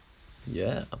 matchup.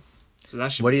 Yeah. So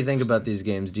that should What be do you think interesting. about these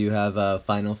games? Do you have a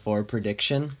Final Four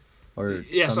prediction? Or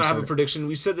Yes, some I have sort a of- prediction.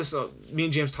 We said this. Me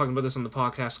and James talking about this on the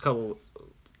podcast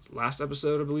last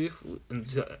episode, I believe.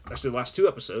 Actually, the last 2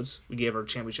 episodes. We gave our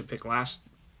championship pick last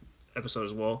episode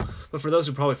as well. But for those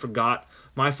who probably forgot,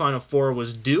 my Final Four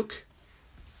was Duke.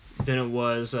 Then it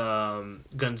was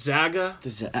Gonzaga, The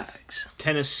Zags.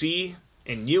 Tennessee,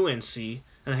 and UNC.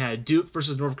 And I had Duke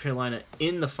versus North Carolina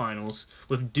in the finals,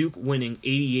 with Duke winning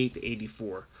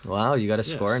 88-84. Wow, you got a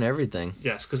score Yes. and everything.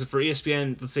 Yes, because for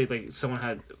ESPN, let's say like someone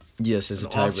had Yes, it's a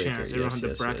an off tiebreaker. chance, everyone had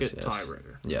the bracket yes.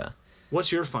 tiebreaker. Yeah.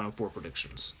 What's your Final Four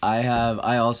predictions? I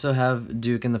also have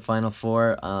Duke in the Final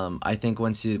Four. I think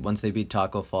once they beat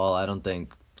Taco Fall, I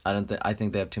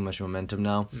think they have too much momentum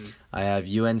now. I have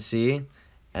UNC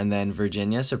and then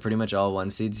Virginia, so pretty much all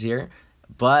 1 seeds here.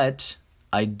 But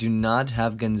I do not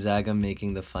have Gonzaga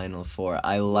making the Final Four.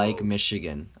 I like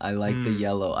Michigan. I like the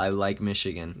yellow. I like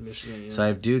Michigan. Michigan, yeah. So I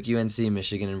have Duke, UNC,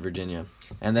 Michigan, and Virginia.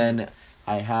 And then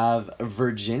I have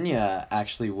Virginia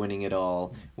actually winning it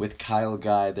all with Kyle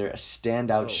Guy. They're a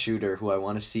standout shooter who I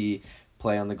want to see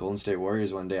play on the Golden State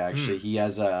Warriors one day, actually. He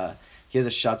has a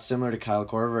shot similar to Kyle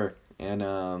Korver.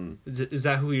 And Is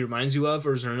that who he reminds you of,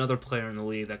 or is there another player in the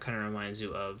league that kind of reminds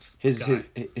you of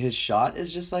his shot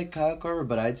is just like Kyle Korver,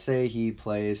 but I'd say he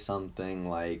plays something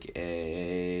like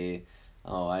I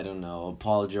don't know,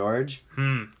 Paul George.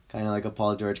 Kind of like a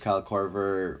Paul George, Kyle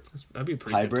Korver. That'd be a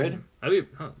pretty hybrid? Good team.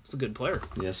 That's a good player.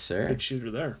 Yes, sir. Good shooter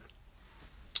there.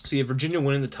 So you have Virginia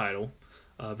winning the title.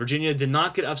 Virginia did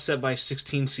not get upset by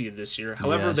 16 seed this year.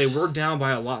 However, Yes. they were down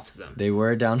by a lot to them. They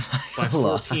were down By a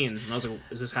lot. 14. And I was like,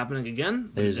 is this happening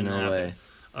again? But it There's didn't no happen. way.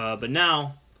 But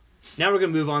now we're going to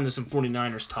move on to some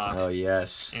 49ers talk. Oh,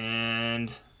 yes.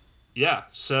 And yeah,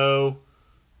 so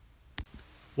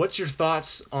what's your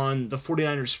thoughts on the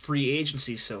 49ers free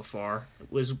agency so far?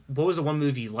 What was the one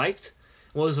move you liked?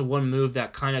 What was the one move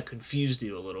that kind of confused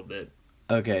you a little bit?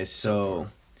 Okay, so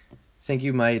I think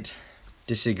you might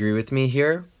disagree with me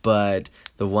here, but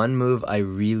the one move I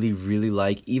really, really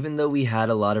like, even though we had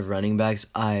a lot of running backs,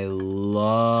 I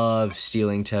love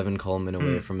stealing Tevin Coleman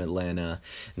away from Atlanta.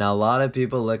 Now, a lot of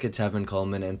people look at Tevin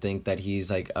Coleman and think that he's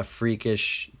like a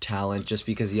freakish talent just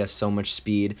because he has so much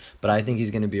speed, but I think he's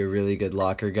going to be a really good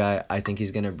locker guy. I think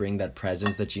he's going to bring that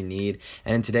presence that you need.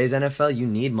 And in today's NFL, you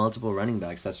need multiple running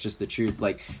backs. That's just the truth.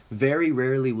 Like, very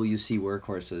rarely will you see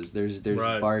workhorses. There's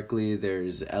Right. Barkley,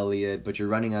 there's Elliott, but you're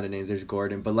running out of names. There's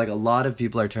Gordon. But, like, a lot of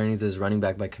people are turning to this running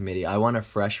back by committee. I want a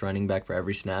fresh running back for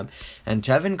every snap. And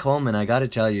Tevin Coleman, I got to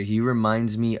tell you, he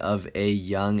reminds me of a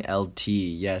young LT.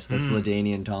 Yes, that's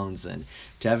LaDainian Tomlinson.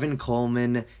 Tevin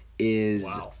Coleman is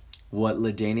what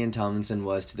LaDainian Tomlinson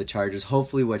was to the Chargers.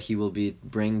 Hopefully what he will be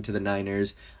bringing to the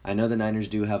Niners. I know the Niners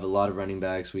do have a lot of running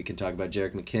backs. We can talk about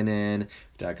Jerick McKinnon,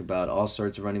 talk about all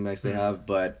sorts of running backs they have,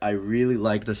 but I really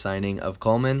like the signing of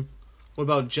Coleman. What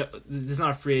about Jeff? This is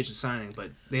not a free agent signing,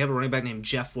 but they have a running back named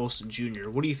Jeff Wilson Jr.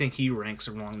 What do you think he ranks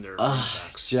among their running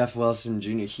backs? Jeff Wilson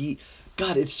Jr.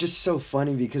 God, it's just so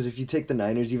funny because if you take the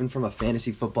Niners, even from a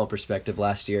fantasy football perspective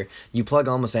last year, you plug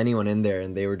almost anyone in there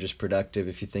and they were just productive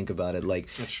if you think about it. Like,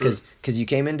 That's true. Because you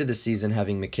came into the season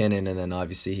having McKinnon and then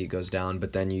obviously he goes down,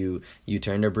 but then you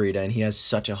turn to Breida and he has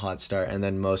such a hot start, and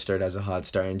then Mostert has a hot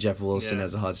start and Jeff Wilson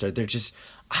has a hot start. They're just,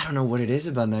 I don't know what it is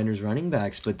about Niners running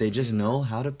backs, but they just know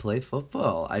how to play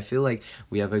football. I feel like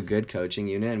we have a good coaching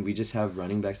unit and we just have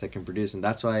running backs that can produce, and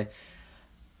that's why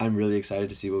I'm really excited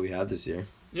to see what we have this year.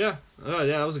 Yeah,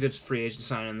 that was a good free agent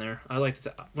signing there. I liked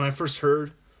it. When I first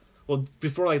heard, well,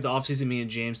 before like the offseason, me and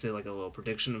James did like a little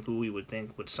prediction of who we would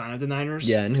think would sign with the Niners.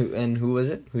 Yeah, and who was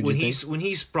it? Who'd When you he think? when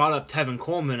he brought up Tevin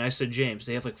Coleman, I said, James,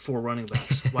 they have like 4 running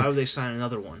backs. Why would they sign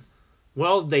another one?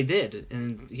 Well, they did,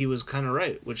 and he was kind of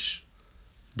right. Which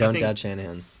Don't think- doubt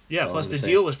Shanahan. yeah, That's all plus I'm the gonna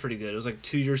deal say. was pretty good. It was like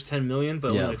 2 years, $10 million,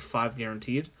 but Yeah. only like 5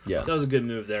 guaranteed. Yeah. That was a good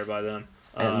move there by them.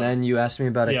 And then you asked me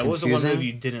about a yeah, what was the one confusing. move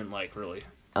you didn't like really?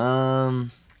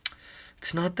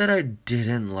 It's not that I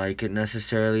didn't like it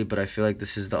necessarily, but I feel like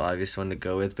this is the obvious one to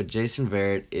go with. But Jason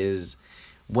Verrett is,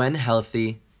 when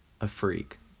healthy, a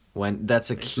freak. When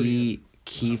that's a He's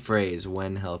key phrase.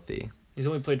 When healthy. He's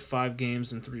only played 5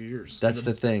 games in 3 years. That's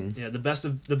the thing. Yeah, the best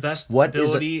What is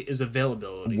ability is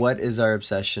availability. What is our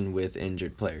obsession with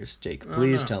injured players, Jake?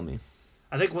 Please know. tell me.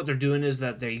 I think what they're doing is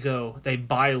that they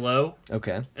buy low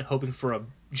Okay. and hoping for a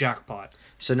jackpot.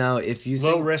 So now, if you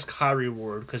Low think, risk, high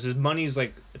reward, because his money's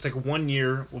like it's like 1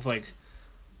 year with like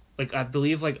I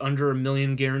believe like under $1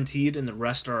 million guaranteed, and the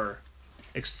rest are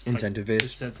Incentive based?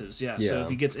 incentives. Yeah. Yeah. So if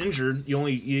he gets injured,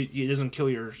 it doesn't kill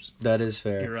your that is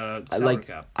fair. salary Like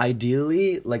cap.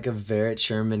 ideally, like a Verrett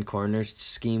Sherman corner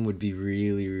scheme would be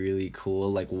really, really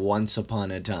cool. Like once upon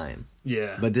a time.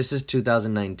 Yeah. But this is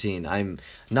 2019. I'm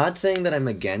not saying that I'm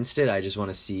against it. I just want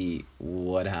to see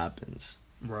what happens.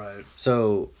 right.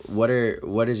 So, what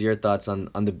is your thoughts on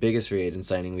the biggest free agent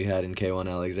signing we had in K1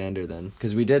 Alexander then?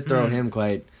 Because we did throw him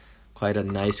quite a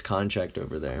nice contract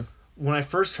over there. When I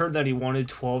first heard that he wanted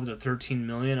 12 to 13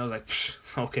 million, I was like,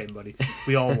 okay, buddy,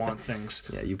 we all want things.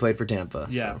 Yeah, you played for Tampa.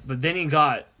 Yeah, so. but then he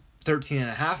got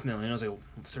 13.5 million. I was like,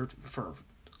 for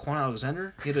Quan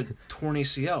Alexander, he had a torn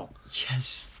ACL.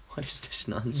 Yes. What is this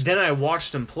nonsense? Then I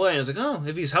watched him play, and I was like, oh,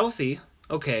 if he's healthy,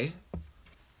 okay,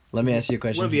 Let me ask you a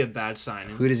question. wouldn't be a bad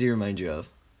signing. Who does he remind you of?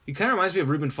 He kind of reminds me of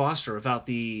Reuben Foster without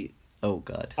the Oh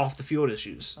God. off the field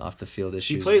issues. Off the field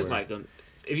issues. He plays were- like him.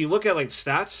 If you look at like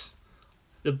stats,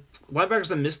 the linebackers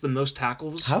that missed the most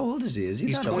tackles. How old is he? Is he?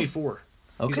 He's that old? 24.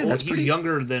 Okay, he's he's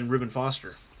younger than Reuben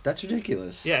Foster. That's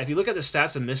ridiculous. Yeah, if you look at the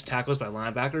stats of missed tackles by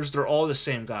linebackers, they're all the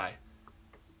same guy.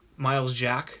 Miles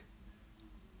Jack,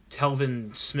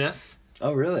 Telvin Smith,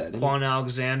 Oh really? I didn't- Quan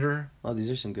Alexander. Oh, these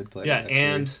are some good players. Yeah, actually.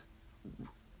 and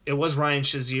it was Ryan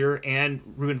Shazier and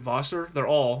Reuben Foster. They're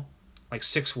all like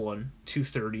 6'1",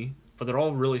 230, but they're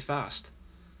all really fast.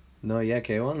 No, yeah,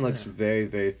 K1 looks very,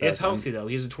 very fast. If healthy, though.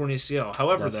 He has a torn ACL.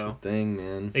 However, That's though, the thing,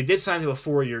 man. they did sign him to a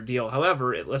 4-year deal.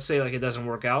 However, let's say like it doesn't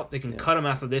work out, they can Yeah. cut him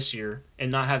after this year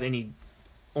and not have any.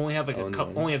 Only have like Oh,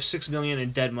 no. only have $6 million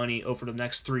in dead money over the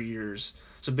next 3 years.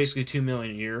 So basically $2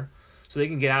 million a year. So they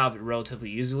can get out of it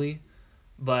relatively easily.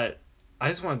 But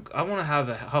I want to have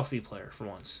a healthy player for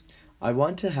once. I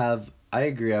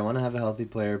agree. I want to have a healthy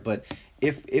player, but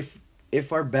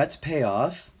if our bets pay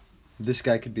off, this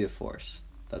guy could be a force.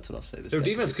 That's what I'll say. This Their guy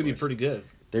defense could be a force. pretty good.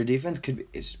 Their defense could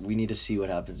be. We need to see what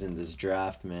happens in this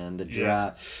draft, man. The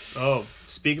draft. Oh,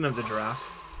 speaking of the draft,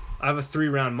 I have a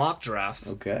 3-round mock draft.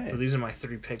 Okay. So these are my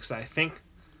 3 picks. I think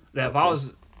that if I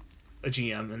was a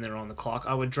GM and they're on the clock,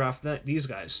 I would draft these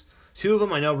guys. 2 of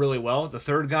them I know really well. The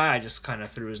third guy, I just kind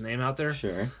of threw his name out there.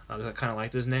 Sure. Because I kind of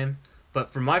liked his name.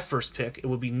 But for my first pick, it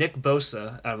would be Nick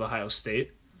Bosa out of Ohio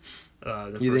State.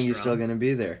 You think he's still gonna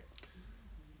be there?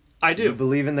 I You do.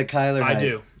 believe in the Kyler? I hype?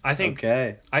 do. I think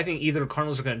Okay. either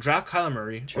Cardinals are going to draft Kyler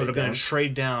Murray Trade or they're going down. to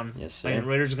trade down. Yes, Like, sir. and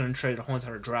Raiders are going to trade the whole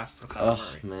entire draft for Kyler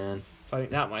Oh Murray. man. So I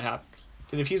think that might happen.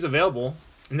 And if he's available,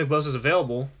 and Nick Bosa's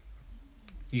available,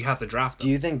 you have to draft him.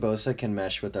 Do you think Bosa can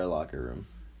mesh with our locker room?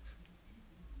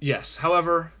 Yes.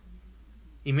 However,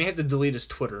 you may have to delete his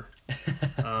Twitter.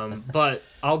 But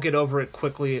I'll get over it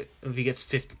quickly if he gets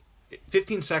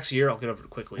 15 sacks a year. I'll get over it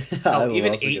quickly. I will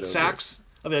Even also get 8 over sacks,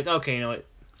 I'll be like, okay, you know what?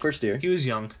 First year. He was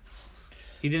young.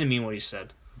 He didn't mean what he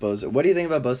said. Bosa. What do you think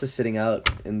about Bosa sitting out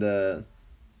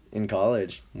in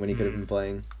college when he could have been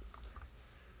playing?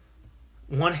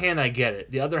 One hand, I get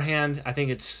it. The other hand, I think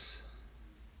it's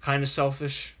kind of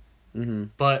selfish. Mm-hmm.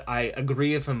 But I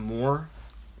agree with him more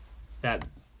that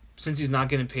since he's not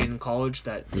getting paid in college,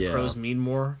 that the Yeah. pros mean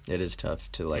more. It is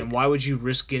tough to like And why would you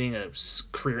risk getting a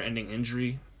career-ending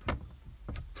injury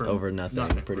for over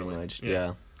nothing, pretty really? much.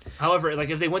 Yeah. However, like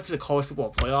if they went to the college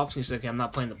football playoffs and he said, "Okay, I'm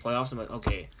not playing the playoffs," I'm like,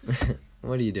 "Okay,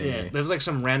 What are you doing yeah." here? If it was like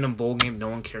some random bowl game no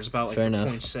one cares about, like Fair the enough.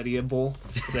 Poinsettia Bowl.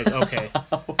 I'd be like, okay,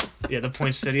 yeah, the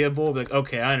Poinsettia Bowl. I'd be like,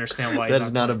 okay, I understand why. That he's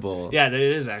is not a playing. bowl. Yeah, that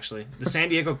it is actually the San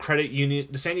Diego Credit Union,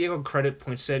 the San Diego Credit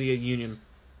Poinsettia Union,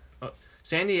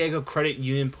 San Diego Credit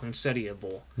Union Poinsettia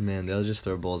Bowl. Man, they'll just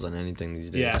throw bowls on anything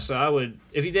these days. Yeah, so I would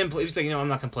if he didn't play, if he's like, I'm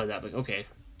not gonna play that. Like, okay,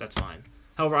 that's fine.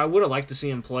 However, I would have liked to see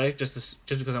him play just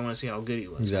because I want to see how good he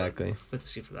was. Exactly. Good to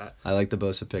see for that. I like the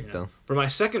Bosa pick, Yeah. though. For my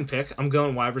second pick, I'm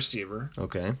going wide receiver.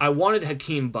 Okay. I wanted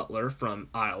Hakeem Butler from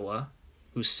Iowa,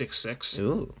 who's 6'6".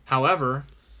 Ooh. However,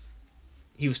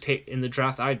 he was in the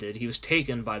draft I did. He was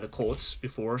taken by the Colts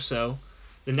before, so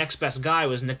the next best guy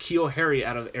was N'Keal Harry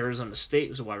out of Arizona State,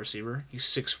 who's a wide receiver. He's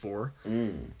 6'4".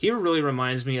 He really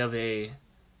reminds me of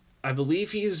I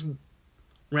believe he's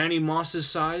Randy Moss's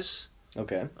size.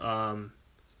 Okay.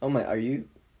 Oh my, are you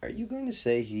going to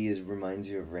say reminds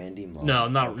you of Randy Moss? No,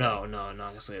 I'm not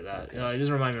gonna say that. Okay. He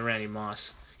doesn't remind me of Randy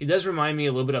Moss. He does remind me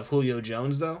a little bit of Julio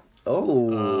Jones, though.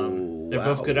 Oh, They're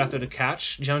both good after the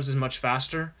catch. Jones is much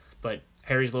faster, but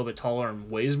Harry's a little bit taller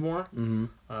and weighs more.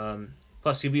 Mm-hmm.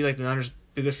 Plus, he'd be like the Niners'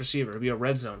 biggest receiver. He'd be a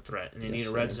red zone threat, and they need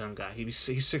a red zone guy. He's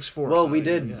 6'4". Well, so we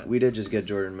did just get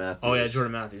Jordan Matthews. Oh yeah,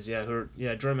 Jordan Matthews. Yeah,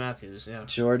 Jordan Matthews. Yeah.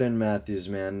 Jordan Matthews,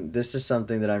 man, this is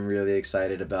something that I'm really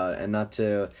excited about, and not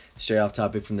to stray off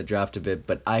topic from the draft a bit,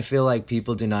 but I feel like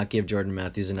people do not give Jordan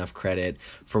Matthews enough credit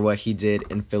for what he did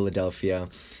in Philadelphia.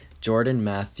 Jordan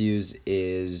Matthews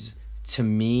is, to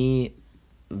me,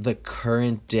 the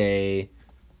current day,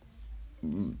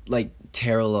 like,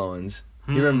 Terrell Owens.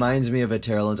 He reminds me of a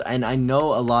Terrell Owens. And I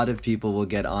know a lot of people will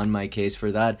get on my case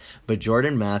for that, but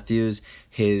Jordan Matthews,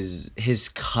 his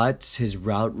cuts, his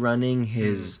route running,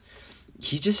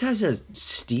 he just has a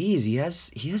steez. He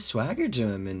has swagger to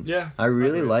him, and Yeah, I really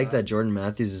agree with like that. that Jordan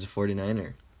Matthews is a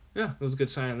 49er. Yeah, it was a good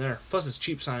signing there. Plus, it's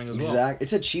cheap signing as well. Exactly.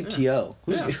 It's a cheap TO.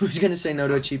 Who's going to say no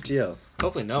to a cheap TO?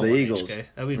 Hopefully no. The one, Eagles. HK.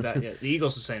 That'd be bad. Yeah, the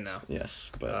Eagles would say no.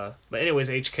 Yes, But anyways,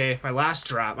 HK, my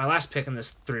last pick in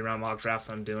this 3-round mock draft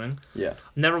I'm doing. yeah.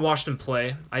 Never watched him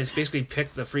play. I just basically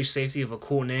picked the free safety of a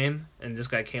cool name, and this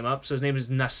guy came up. So his name is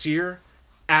Nasir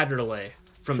Adderley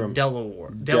from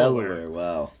Delaware.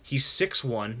 Wow. He's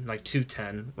 6'1", like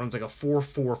 210, runs like a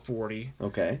 4.4 40.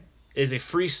 Okay. Is a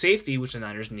free safety, which the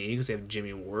Niners need because they have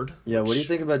Jimmy Ward. Yeah, what do you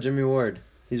think about Jimmy Ward?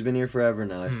 He's been here forever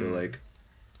now, I feel like.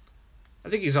 I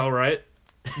think he's all right.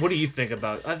 What do you think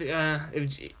about? I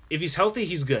think if he's healthy,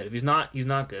 he's good. If he's not, he's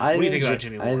not good. What do you think about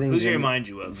Jimmy Ward? Who's he remind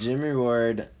you of? Jimmy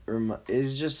Ward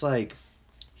is just like,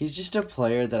 he's just a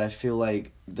player that I feel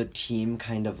like the team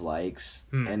kind of likes,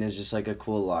 and is just like a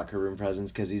cool locker room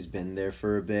presence because he's been there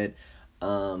for a bit.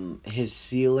 His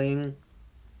ceiling,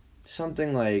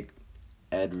 something like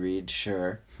Ed Reed,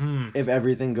 sure. If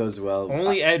everything goes well.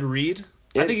 Only Ed Reed?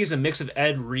 I think he's a mix of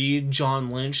Ed Reed, John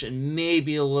Lynch, and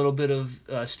maybe a little bit of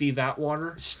Steve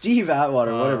Atwater. Steve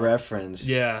Atwater, what a reference.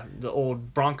 Yeah, the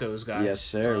old Broncos guy. Yes,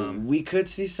 sir. We could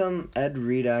see some Ed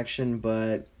Reed action,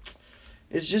 but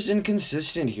it's just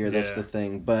inconsistent here. That's the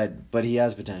thing. But he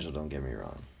has potential, don't get me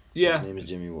wrong. Yeah. His name is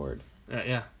Jimmy Ward.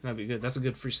 Yeah, that'd be good. That's a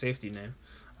good free safety name.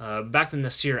 Back to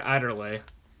Nasir Adderley.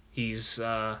 He'd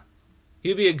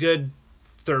be a good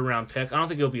 3rd round pick. I don't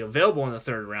think he'll be available in the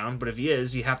 3rd round, but if he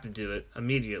is, you have to do it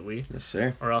immediately. Yes,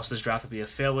 sir. Or else this draft will be a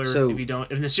failure. So,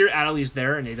 if Nasir Adderley's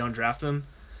there and they don't draft him,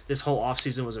 this whole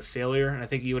offseason was a failure, and I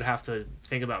think you would have to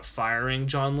think about firing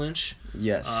John Lynch.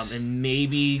 Yes. And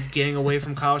maybe getting away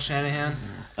from Kyle Shanahan.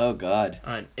 Oh, God.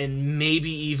 And maybe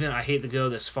even, I hate to go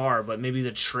this far, but maybe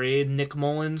the trade Nick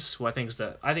Mullins, who I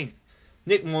think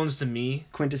Nick Mullins to me.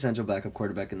 Quintessential backup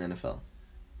quarterback in the NFL.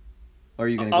 Or are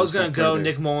you going to I was going to go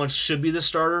Nick Mullins should be the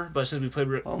starter, but since we played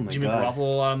Jimmy Garoppolo a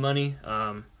lot of money,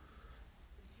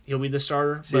 he'll be the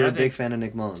starter. So you're a big fan of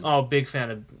Nick Mullins? Oh, big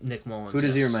fan of Nick Mullins. Who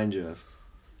does he remind you of?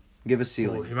 Give a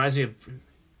ceiling. He reminds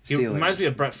me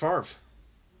of Brett Favre.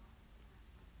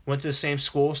 Went to the same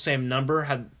school, same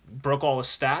number, broke all his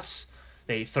stats.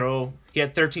 He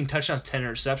had 13 touchdowns, 10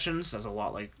 interceptions. That's a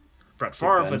lot like Brett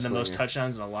Favre, with the most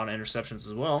touchdowns and a lot of interceptions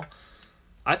as well.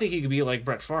 I think he could be like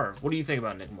Brett Favre. What do you think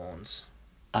about Nick Mullins?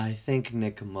 I think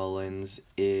Nick Mullins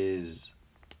is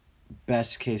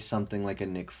best case something like a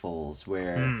Nick Foles,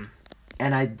 where,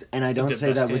 and I don't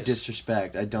say that with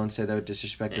disrespect. I don't say that with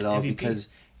disrespect at all, because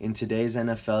in today's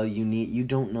NFL, you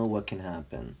don't know what can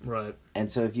happen. Right.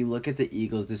 And so if you look at the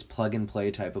Eagles, this plug and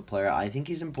play type of player, I think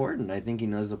he's important. I think he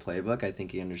knows the playbook. I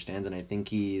think he understands, and I think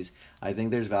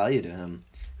there's value to him.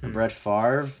 And Brett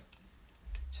Favre,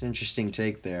 it's an interesting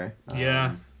take there.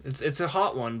 Yeah. It's a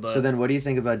hot one, but... So then what do you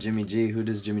think about Jimmy G? Who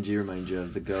does Jimmy G remind you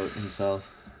of? The GOAT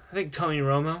himself? I think Tony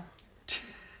Romo.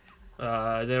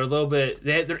 They're a little bit...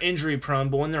 They're injury prone,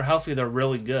 but when they're healthy, they're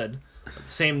really good.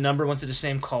 Same number, went to the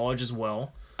same college as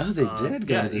well. Oh, they did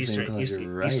go to the same college.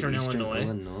 Eastern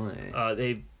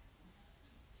Illinois.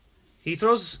 He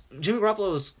throws... Jimmy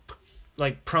Garoppolo is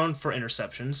like prone for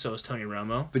interceptions, so is Tony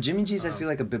Romo. But Jimmy G's, I feel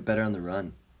like, a bit better on the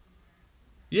run.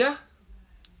 Yeah.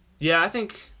 Yeah, I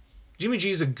think... Jimmy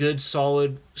G is a good,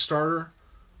 solid starter.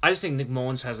 I just think Nick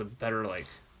Mullins has a better,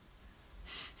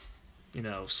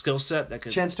 skill set that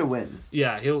could. Chance to win.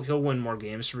 Yeah, he'll win more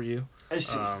games for you. I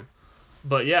see.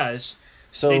 But yeah,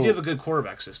 they do have a good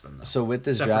quarterback system though. So with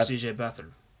this except draft, for C.J.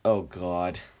 Beathard. oh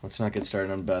God, let's not get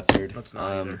started on Beathard. Let's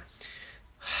not either.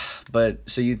 But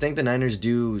so you think the Niners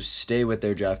do stay with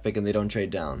their draft pick and they don't trade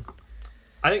down?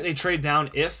 I think they trade down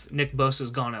if Nick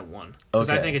Bosa's gone at 1. Because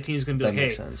I Okay. think a team's going to be That like,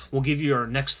 makes hey, sense. we'll give you our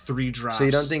next 3 drafts. So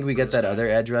you don't think we for get this that guy." other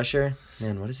edge rusher?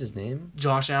 Man, what is his name?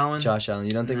 Josh Allen? Josh Allen.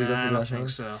 You don't think we go Nah, for I don't Josh Allen? think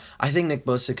so. I think Nick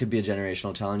Bosa could be a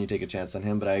generational talent. You take a chance on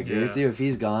him, but I agree with Yeah. you. If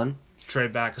he's gone,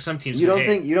 Trade back. 'Cause some teams you go, don't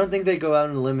hey, think they go out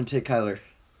on a limb and take Kyler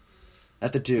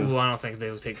at the 2? Well, I don't think they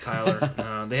would take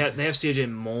Kyler. They have C.J.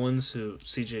 Mullins,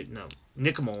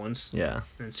 Nick Mullins, Yeah.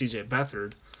 and C.J.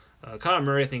 Beathard. Kyler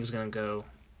Murray, I think, is going to go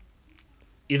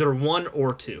either 1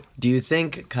 or 2. Do you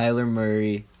think Kyler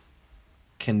Murray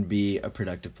can be a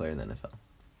productive player in the NFL?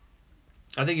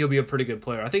 I think he'll be a pretty good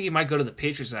player. I think he might go to the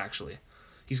Patriots, actually.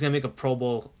 He's going to make a Pro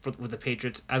Bowl with the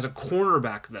Patriots as a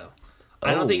cornerback, though.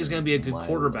 I don't think he's going to be a good my-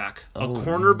 quarterback. A oh.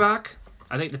 cornerback,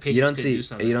 I think the Patriots You don't could see do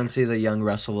something. you don't see the young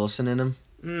Russell Wilson in him?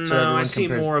 No, everyone I see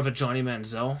compares- more of a Johnny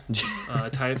Manziel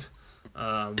type.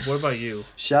 What about you?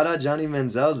 Shout out Johnny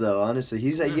Manziel though. Honestly,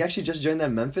 he actually just joined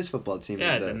that Memphis football team.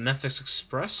 Yeah, the- the Memphis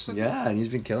Express. I think? yeah, and he's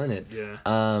been killing it. Yeah.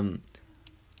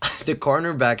 The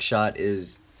cornerback shot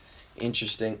is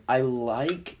interesting. I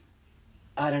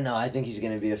don't know. I think he's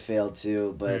gonna be a fail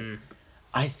too, but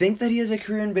I think that he has a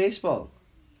career in baseball.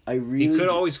 I really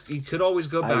He could always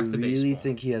go back I to baseball. really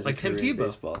think he has Like a Tim career in Tebow.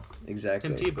 baseball.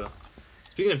 Exactly. Tim Tebow.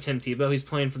 Speaking of Tim Tebow, he's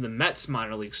playing for the Mets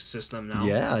minor league system now.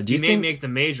 Yeah, do He you may think- make the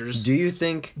majors. Do you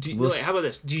think? How about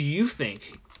this? Do you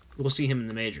think we'll see him in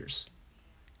the majors?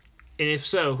 And if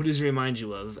so, who does he remind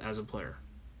you of as a player?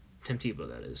 Tim Tebow,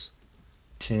 that is.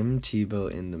 Tim Tebow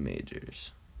in the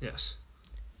majors? Yes.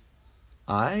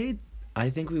 I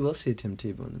think we will see Tim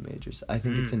Tebow in the majors. I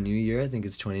think it's a new year. I think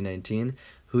it's 2019.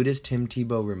 Who does Tim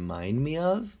Tebow remind me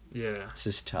of? Yeah. This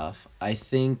is tough.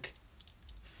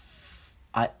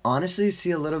 I honestly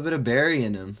see a little bit of Barry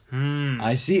in him.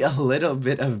 I see a little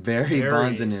bit of Barry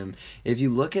Bonds in him. If you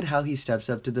look at how he steps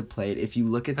up to the plate, if you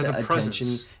look at Has the a attention,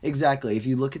 presence. exactly. If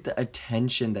you look at the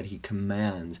attention that he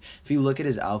commands, if you look at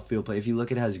his outfield play, if you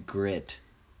look at his grit,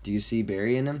 do you see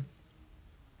Barry in him?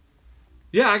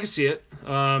 Yeah, I can see it.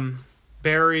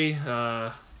 Barry.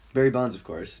 Barry Bonds, of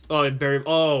course. Barry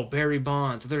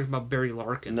Bonds. I thought you were about Barry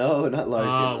Larkin. No, not Larkin.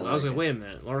 Oh, not I was like, Larkin. wait a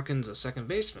minute. Larkin's a second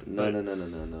baseman. No, but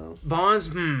no. Bonds,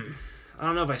 I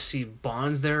don't know if I see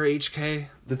Bonds there, HK.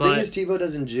 The but thing is, Tebow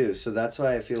doesn't juice, so that's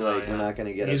why I feel like we're not going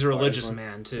to get. He's as a far as religious one.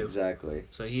 man, too. Exactly.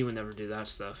 So he would never do that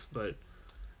stuff. But,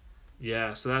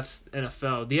 yeah, so that's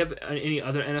NFL. Do you have any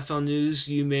other NFL news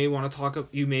you may want to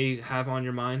you may have on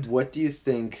your mind? What do you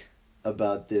think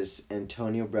about this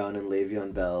Antonio Brown and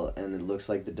Le'Veon Bell, and it looks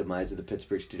like the demise of the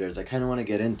Pittsburgh Steelers? I kind of want to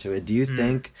get into it. Do you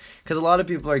think, because a lot of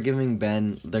people are giving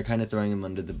Ben, they're kind of throwing him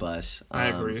under the bus. I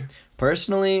agree.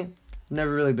 Personally,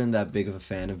 never really been that big of a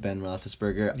fan of Ben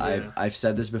Roethlisberger. Yeah. I've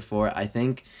said this before. I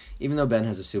think even though Ben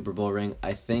has a Super Bowl ring,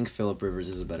 I think Phillip Rivers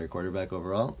is a better quarterback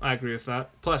overall. I agree with that.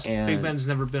 Plus, Big And- Ben's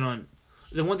never been on...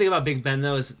 The one thing about Big Ben,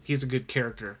 though, is he's a good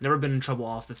character. Never been in trouble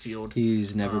off the field.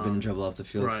 He's never been in trouble off the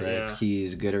field, right, correct? yeah.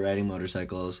 He's good at riding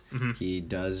motorcycles. He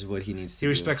does what he needs to He do.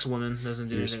 respects women, doesn't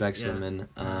do He anything. respects yeah.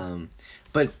 women.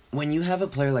 But when you have a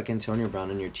player like Antonio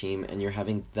Brown on your team and you're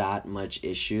having that much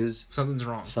issues, Something's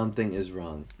wrong. something is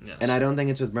wrong. Yes. And I don't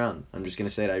think it's with Brown. I'm just going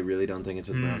to say it. I really don't think it's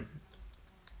with Brown.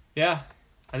 Yeah.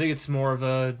 I think it's more of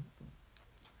a...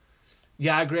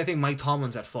 Yeah, I agree. I think Mike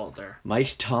Tomlin's at fault there.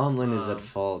 Mike Tomlin is at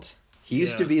fault. He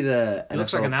used to be the He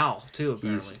looks like an owl, too,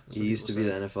 apparently. He used to be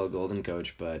the NFL Golden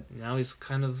Coach, but Now he's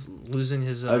kind of losing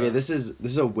his... okay, this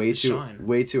is a way shine.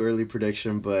 too early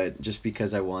prediction, but just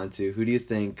because I want to, who do you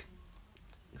think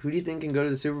can go to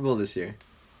the Super Bowl this year?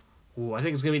 Ooh, I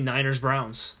think it's going to be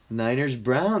Niners-Browns. Niners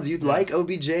Browns. You'd like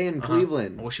OBJ in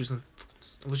Cleveland. I wish he was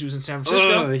in San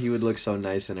Francisco. Oh, he would look so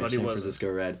nice in our But he San wasn't.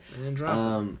 Francisco red. And then draft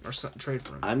him. Or trade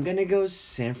for him. I'm gonna go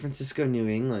San Francisco, New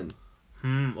England.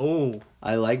 Oh.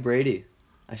 I like Brady.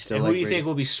 I still And like who do you Brady. think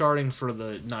will be starting for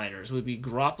the Niners? Would it be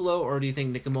Garoppolo, or do you think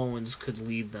Nick Mullins could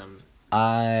lead them?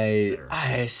 I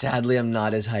sadly am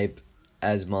not as hype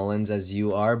as Mullins as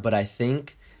you are, but I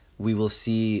think we will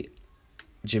see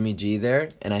Jimmy G there,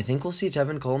 and I think we'll see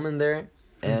Tevin Coleman there,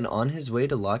 and on his way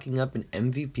to locking up an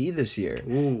MVP this year.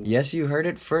 Ooh. Yes, you heard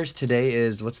it first. Today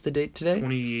is, what's the date today?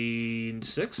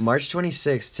 26th? March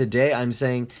 26th. Today I'm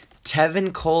saying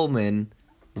Tevin Coleman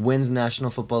wins National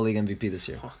Football League MVP this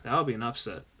year. Oh, that would be an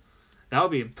upset. That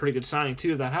would be a pretty good signing,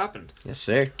 too, if that happened. Yes,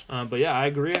 sir. But yeah, I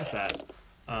agree with that.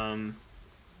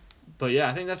 But yeah,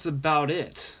 I think that's about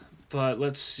it. But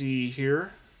let's see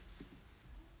here.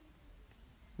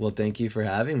 Well, thank you for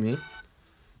having me.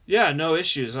 Yeah, no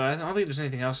issues. I don't think there's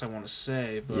anything else I want to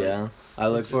say. But Yeah. I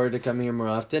look forward to coming here more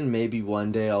often. Maybe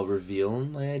one day I'll reveal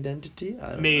my identity.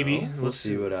 I don't know. We'll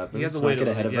see what happens. You have to Let's wait not get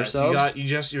ahead of ourselves.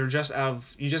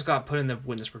 You just got put in the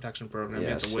witness protection program. You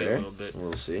have to wait a little bit.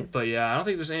 We'll see. But yeah, I don't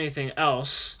think there's anything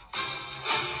else.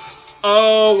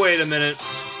 Oh, wait a minute.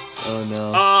 Oh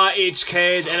no.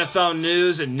 HK, the NFL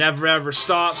news, it never ever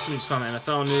stops. Let me just find my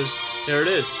NFL news. There it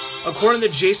is. According to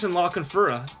Jason La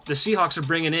Canfora, the Seahawks are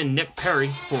bringing in Nick Perry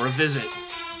for a visit.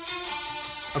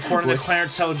 According to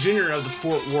Clarence Hill Jr. of the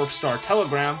Fort Worth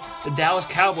Star-Telegram, the Dallas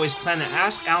Cowboys plan to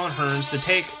ask Allen Hurns to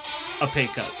take a pay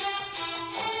cut.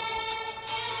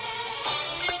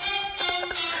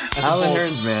 Alan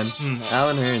Hurns, man.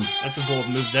 Alan Hurns. That's a bold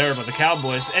move there by the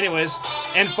Cowboys. Anyways,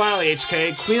 and finally,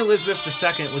 HK, Queen Elizabeth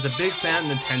II was a big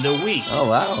fan of Nintendo Wii. Oh,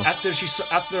 wow. After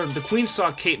the Queen saw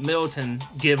Kate Middleton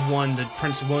give one to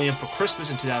Prince William for Christmas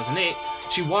in 2008,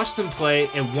 she watched them play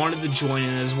and wanted to join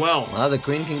in as well. Wow, the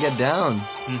Queen can get down.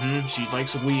 She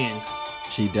likes Wiiing.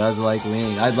 She does like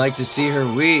Wiiing. I'd like to see her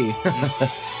Wii.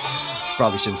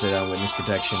 Probably shouldn't say that on witness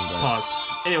protection, but... Pause.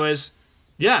 Anyways,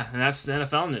 yeah, and that's the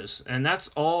NFL news. And that's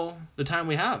all the time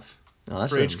we have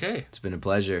awesome. for HK. It's been a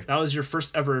pleasure. That was your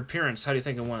first ever appearance. How do you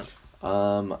think it went?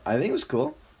 I think it was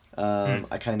cool.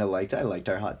 I kind of liked it. I liked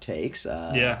our hot takes.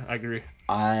 Yeah, I agree.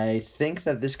 I think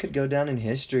that this could go down in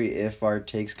history if our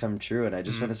takes come true, and I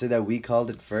just want to say that we called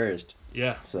it first.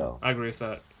 Yeah, so I agree with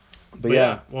that. But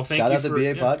yeah, well, thank shout you out for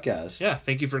the BA podcast. Yeah,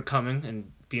 thank you for coming and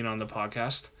being on the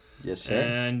podcast. Yes, sir.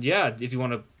 And yeah, if you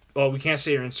want to, well, we can't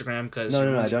say your Instagram because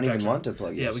no, I don't even want to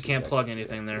plug it. Yeah, we can't plug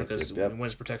anything there because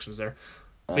witness protection's there.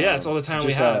 But yeah, that's all the time just,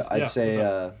 we have.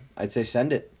 I'd say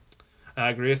send it. I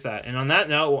agree with that. And on that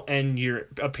note, we'll end your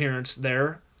appearance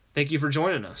there. Thank you for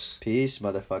joining us. Peace,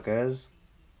 motherfuckers.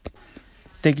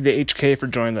 Thank you to HK for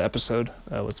joining the episode.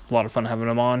 It was a lot of fun having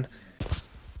him on.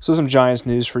 So some Giants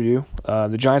news for you.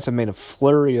 The Giants have made a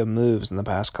flurry of moves in the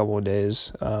past couple of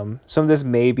days. Some of this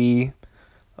may be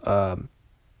prior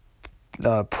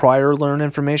learned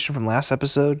information from last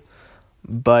episode,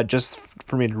 but just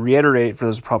for me to reiterate, for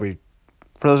those who probably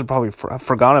have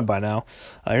forgotten by now,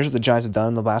 here's what the Giants have done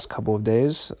in the last couple of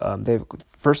days. They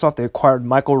acquired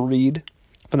Michael Reed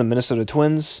from the Minnesota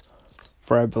Twins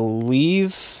for, I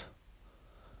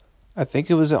think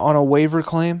it was on a waiver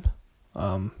claim,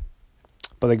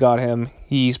 but they got him.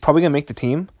 He's probably going to make the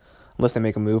team unless they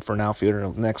make a move for an outfielder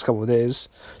in the next couple of days.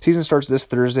 Season starts this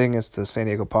Thursday against the San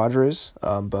Diego Padres,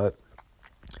 but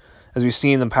as we've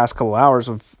seen in the past couple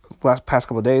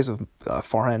of days of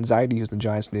Farhan Zaidi, who's the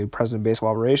Giants' new president of baseball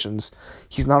operations,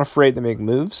 he's not afraid to make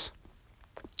moves.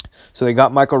 So they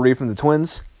got Michael Reed from the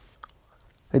Twins.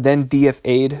 They then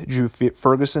DFA'd Drew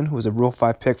Ferguson, who was a Rule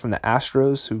 5 pick from the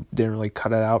Astros, who didn't really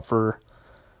cut it out for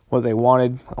what they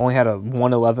wanted. Only had a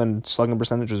 111 slugging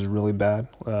percentage, which is really bad.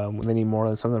 They need more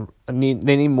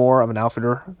of an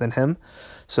outfielder than him,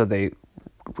 so they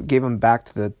gave him back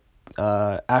to the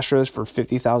Astros for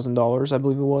 $50,000, I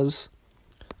believe it was.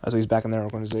 So he's back in their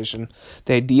organization.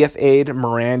 They DFA'd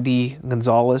Mirandy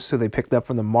Gonzalez, who they picked up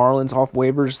from the Marlins off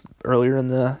waivers earlier in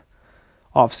the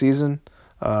offseason.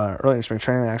 Early in spring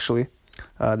training, actually.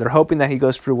 They're hoping that he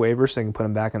goes through waivers so they can put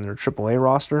him back in their AAA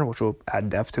roster, which will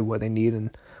add depth to what they need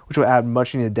and which will add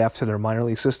much needed depth to their minor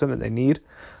league system that they need.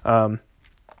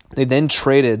 They then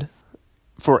traded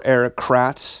for Eric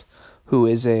Kratz, who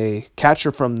is a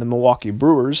catcher from the Milwaukee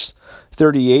Brewers,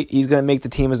 38. He's going to make the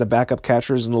team as a backup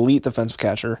catcher, as an elite defensive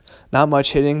catcher. Not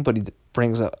much hitting, but he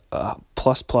brings a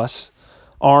plus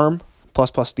arm,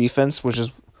 plus defense, which is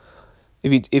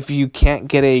if you can't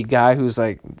get a guy who's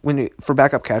like for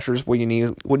backup catchers, what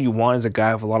you want is a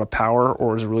guy with a lot of power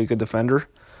or is a really good defender.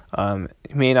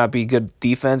 He may not be good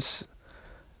defense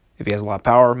if he has a lot of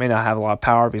power. May not have a lot of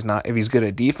power if he's good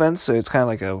at defense. So it's kind of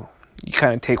like you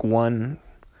kind of take one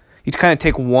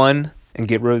and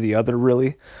get rid of the other,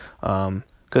 really.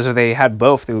 Because if they had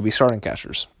both, they would be starting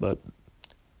catchers, but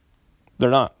they're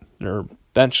not. They're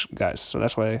bench guys, so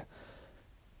that's why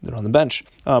they're on the bench.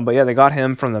 But yeah, they got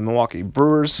him from the Milwaukee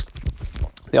Brewers.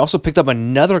 They also picked up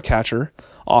another catcher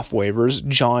off waivers,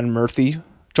 John Murphy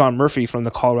from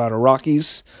the Colorado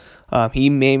Rockies. He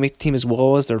may make the team as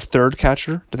well as their third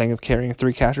catcher, to think of carrying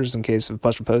three catchers in case of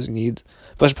Buster Posey needs.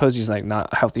 Buster Posey's like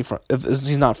not healthy if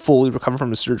he's not fully recovered from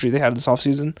the surgery they had this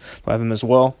offseason. They'll have him as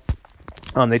well.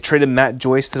 They traded Matt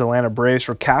Joyce to the Atlanta Braves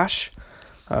for cash.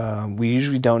 We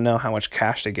usually don't know how much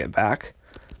cash they get back,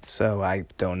 so I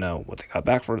don't know what they got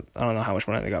back for. I don't know how much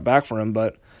money they got back for him,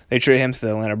 but they traded him to the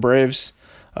Atlanta Braves.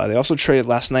 They also traded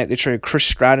last night. They traded Chris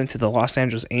Stratton to the Los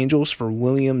Angeles Angels for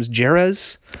Williams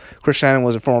Jerez. Chris Stratton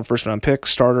was a former first-round pick.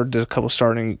 Started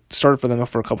for them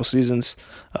for a couple seasons.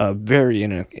 Very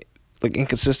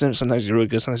inconsistent. Sometimes he's really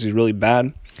good. Sometimes he's really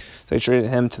bad. So they traded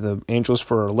him to the Angels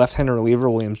for a left-hander reliever,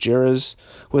 Williams Jerez,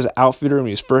 who was an outfielder when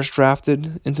he was first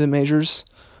drafted into the majors.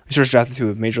 He was first drafted to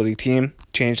a major league team,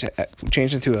 changed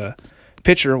into a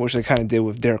pitcher, which they kind of did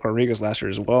with Derek Rodriguez last year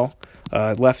as well.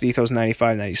 Lefty throws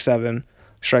 95, 97,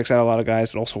 strikes out a lot of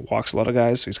guys, but also walks a lot of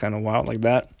guys, so he's kind of wild like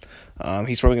that.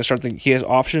 He's probably going to he has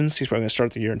options. He's probably going to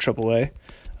start the year in AAA.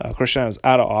 Christian was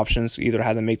out of options, so either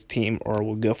had to make the team or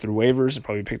will go through waivers and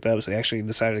probably picked up, so they actually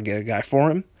decided to get a guy for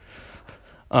him.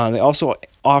 They also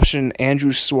optioned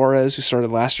Andrew Suarez, who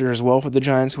started last year as well for the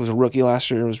Giants, who was a rookie last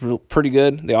year, was pretty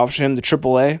good. They optioned him to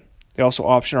AAA. They also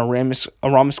optioned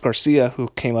Aramis Garcia, who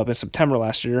came up in September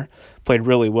last year, played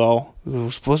really well, who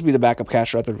was supposed to be the backup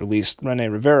catcher after they released Rene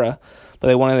Rivera, but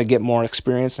they wanted to get more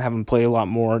experience and have him play a lot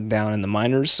more down in the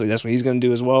minors, so that's what he's going to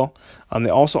do as well. They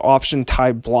also optioned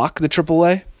Ty Block to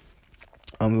AAA.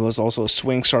 He was also a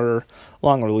swing starter,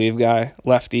 long relief guy,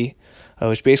 lefty,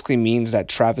 which basically means that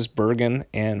Travis Bergen,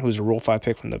 who's a Rule 5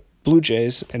 pick from the Blue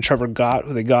Jays, and Trevor Gott,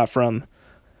 who they got from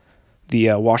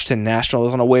the Washington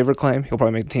Nationals on a waiver claim, he'll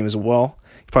probably make the team as well.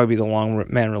 He'll probably be the long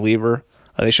man reliever.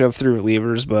 They should have 3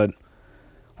 relievers, but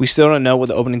we still don't know what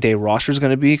the opening day roster is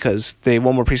going to be because they have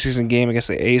one more preseason game against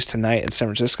the A's tonight in San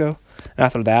Francisco. And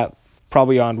after that,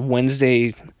 probably on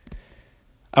Wednesday,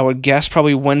 I would guess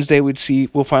probably Wednesday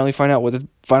we'll finally find out what the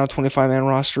final 25-man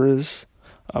roster is.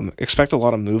 Expect a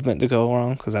lot of movement to go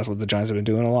around because that's what the Giants have been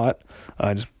doing a lot.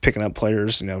 Just picking up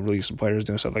players, releasing players,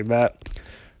 doing stuff like that.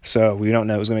 So we don't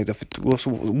know who's going to make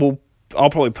the I'll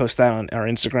probably post that on our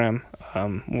Instagram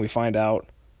when we find out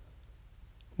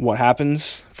what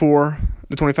happens for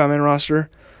the 25-man roster.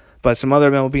 But some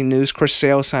other MLB news, Chris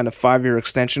Sale signed a 5-year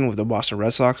extension with the Boston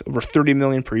Red Sox, over $30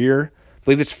 million per year. I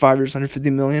believe it's 5 years,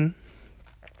 $150 million.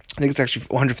 I think it's actually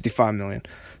 $155 million.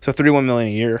 So $31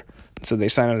 million a year. So they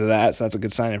signed up to that, so that's a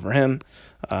good sign-in for him.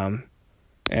 And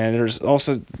there's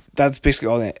also, that's basically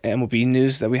all the MLB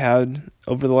news that we had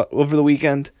over the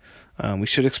weekend. We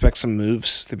should expect some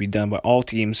moves to be done by all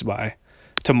teams by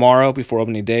tomorrow before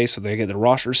opening day, so they get the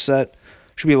rosters set.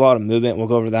 Should be a lot of movement. We'll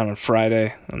go over that on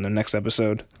Friday on the next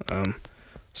episode.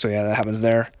 So yeah, that happens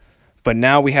there. But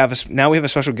now we have a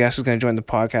special guest who's going to join the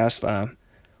podcast.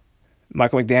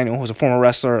 Michael McDaniel, who's a former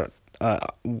wrestler,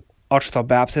 Ouachita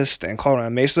Baptist and Colorado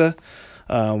Mesa,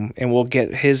 and we'll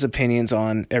get his opinions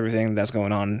on everything that's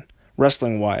going on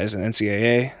wrestling-wise in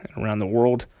NCAA and around the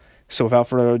world. So without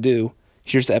further ado,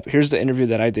 here's the interview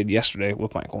that I did yesterday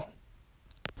with Michael.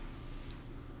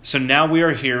 So now we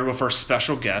are here with our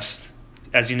special guest.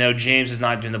 As you know, James is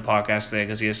not doing the podcast today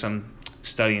because he has some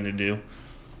studying to do,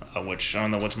 which I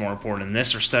don't know what's more important than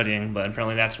this or studying, but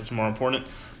apparently that's what's more important.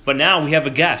 But now we have a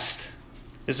guest.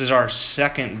 This is our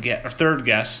third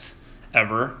guest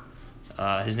ever.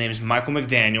 His name is Michael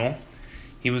McDaniel.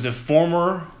 He was a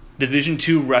former Division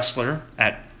II wrestler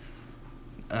at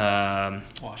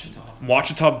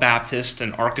Ouachita Baptist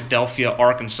in Arkadelphia,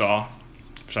 Arkansas,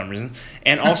 for some reason,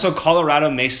 and also Colorado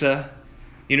Mesa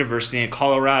University in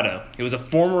Colorado. He was a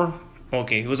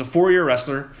 4-year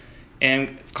wrestler,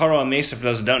 and Colorado Mesa, for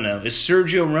those who don't know, is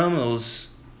Sergio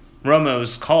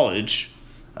Romo's college.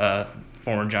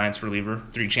 Former Giants reliever,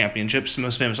 3 championships,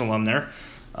 most famous alum there.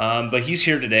 But he's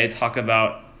here today to talk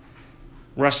about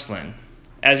wrestling.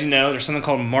 As you know, there's something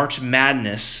called March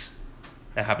Madness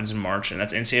that happens in March, and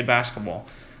that's NCAA basketball.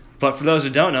 But for those who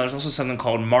don't know, there's also something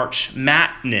called March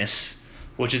Madness,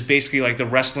 which is basically like the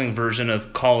wrestling version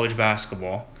of college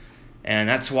basketball. And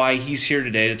that's why he's here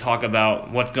today to talk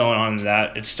about what's going on in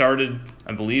that. It started,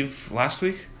 I believe, last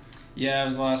week? Yeah, it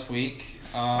was last week.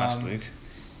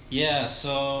 Yeah,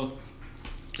 so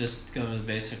just go to the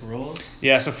basic rules.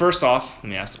 Yeah, so first off, let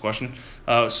me ask the question.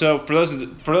 So for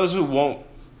those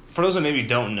who maybe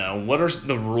don't know, what are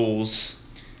the rules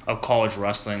of college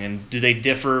wrestling, and do they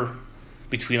differ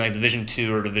between like Division II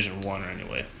or Division I or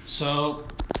anyway? So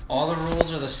all the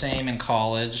rules are the same in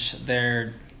college.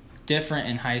 They're different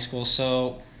in high school.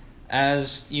 So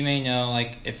as you may know,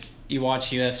 like if you watch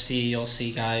UFC, you'll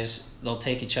see guys, they'll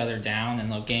take each other down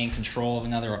and they'll gain control of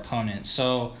another opponent.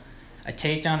 So a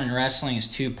takedown in wrestling is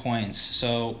 2 points.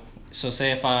 So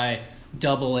say if I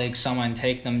double leg someone,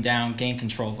 take them down, gain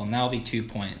control of them, that'll be 2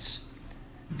 points.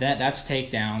 That's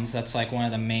takedowns. That's like one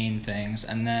of the main things.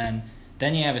 And then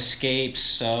you have escapes.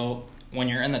 So when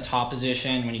you're in the top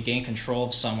position, when you gain control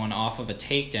of someone off of a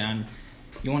takedown,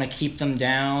 you want to keep them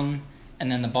down,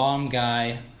 and then the bottom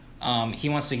guy, he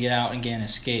wants to get out and get an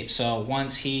escape. So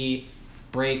once he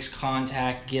breaks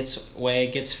contact, gets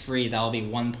away, gets free, that'll be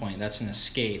 1 point. That's an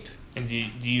escape. And do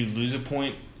you lose a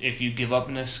point if you give up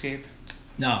an escape?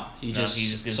 No, he just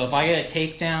gives so if I get a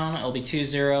takedown, it'll be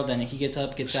 2-0. Then if he gets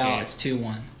up, gets out, it's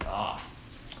 2-1. Ah.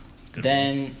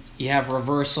 Then you have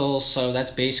reversals, so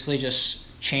that's basically just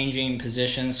changing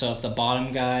position. So if the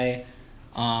bottom guy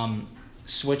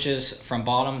switches from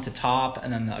bottom to top,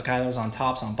 and then the guy that was on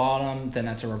top's on bottom, then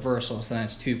that's a reversal, so then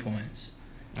it's 2 points.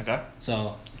 Okay.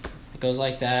 So it goes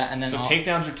like that, and then so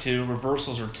takedowns are 2,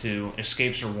 reversals are 2,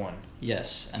 escapes are 1.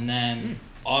 Yes, and then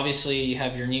obviously you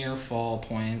have your near fall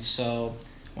points. So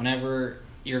whenever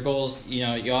your goals,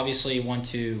 you obviously want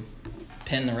to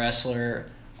pin the wrestler,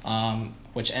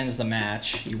 which ends the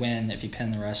match. You win if you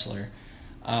pin the wrestler.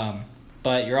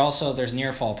 But there's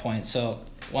near fall points. So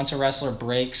once a wrestler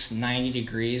breaks 90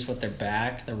 degrees with their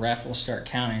back, the ref will start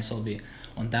counting. So it'll be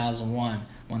 1001,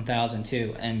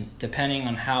 1002. And depending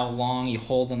on how long you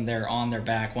hold them there on their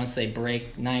back, once they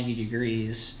break 90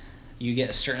 degrees, you get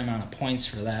a certain amount of points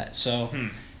for that. So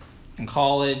in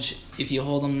college, if you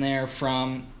hold them there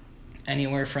from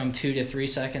anywhere from 2 to 3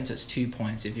 seconds, it's 2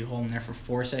 points. If you hold them there for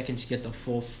 4 seconds, you get the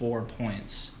full 4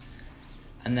 points.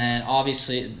 And then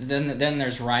obviously, then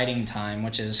there's riding time,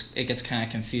 it gets kind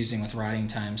of confusing with riding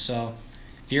time. So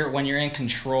when you're in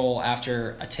control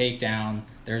after a takedown,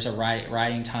 there's a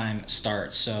riding time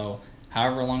starts. So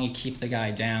however long you keep the guy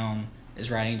down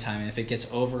is riding time. And if it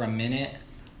gets over a minute,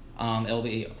 it'll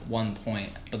be 1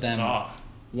 point. But then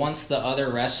once the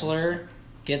other wrestler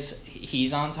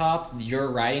he's on top, your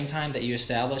riding time that you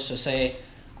establish. So say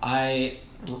I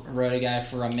rode a guy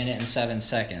for 1 minute and 7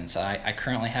 seconds. I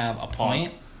currently have a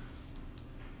point. Pause.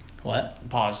 What?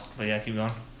 Pause. But yeah, keep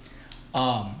going.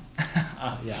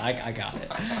 Yeah, I got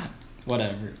it.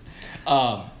 Whatever.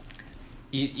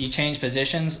 You change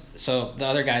positions, so the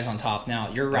other guy's on top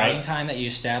now. Your riding time that you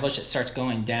establish, it starts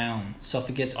going down. So if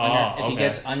it gets he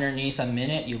gets underneath a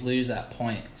minute, you lose that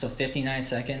point. So 59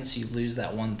 seconds, you lose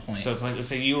that 1 point. So it's like, let's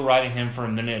say you were riding him for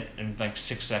 1 minute and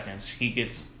 6 seconds. He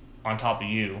gets on top of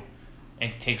you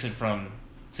and takes it from...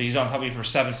 So he's on top of you for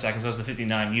 7 seconds, goes to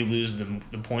 59, you lose the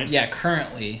point? Yeah,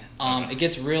 currently. It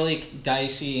gets really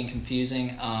dicey and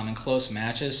confusing in close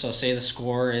matches. So say the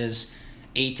score is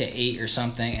 8-8 or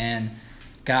something, and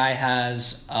guy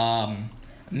has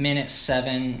minute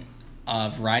 7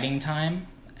 of riding time,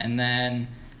 and then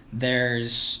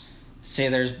there's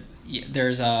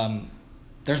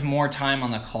more time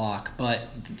on the clock, but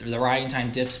the riding time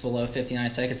dips below 59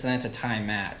 seconds, and then it's a time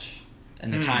match.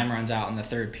 And the time runs out in the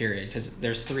third period because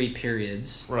there's 3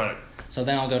 periods. Right. So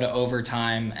then I'll go to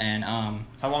overtime and how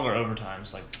long are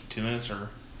overtimes? 2 minutes or?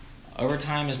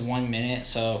 Overtime is 1 minute,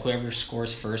 so whoever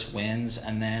scores first wins,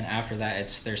 and then after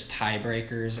that there's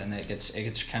tiebreakers, and it gets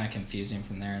kind of confusing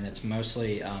from there, and it's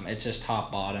mostly it's just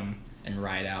top bottom and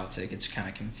ride outs. It gets kind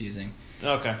of confusing.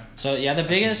 Okay. So yeah, the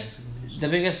biggest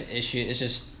issue is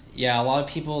just a lot of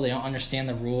people, they don't understand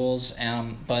the rules,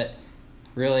 but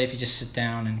really if you just sit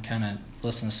down and kind of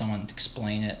listen to someone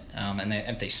explain it, and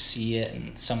if they see it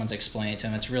and someone's explaining it to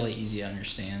them, it's really easy to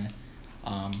understand.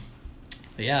 But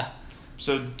yeah.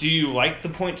 So do you like the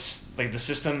points,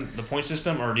 the point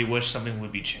system, or do you wish something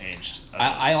would be changed?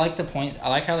 I like the point. I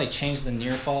like how they changed the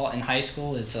near fall in high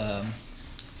school. It's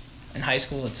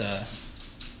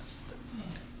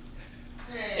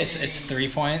 3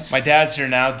 points. My dad's here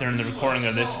now during the recording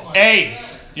of this. Hey,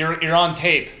 you're on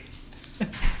tape.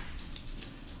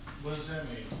 What does that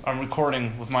mean? I'm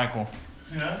recording with Michael.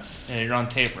 Yeah? Yeah, you're on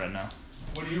tape right now.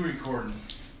 What are you recording?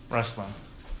 Wrestling.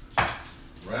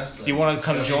 Wrestling. Do you want to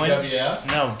come join? WWF?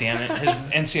 No, damn it. His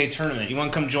NCAA tournament. You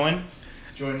want to come join?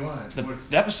 Join what? The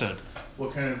episode.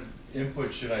 What kind of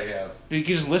input should I have? You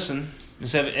can just listen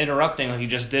instead of interrupting like you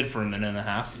just did for 1.5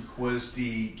 minutes. Was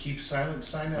the keep silent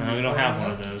sign on? No, we don't have one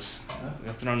of those. Huh? We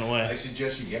have to throw them I away.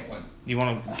 suggest you get one. You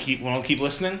want to keep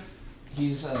listening?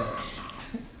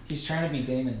 He's trying to be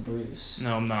Damon Bruce.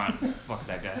 No, I'm not. Fuck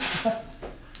that guy.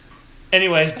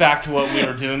 Anyways, back to what we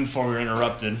were doing before we were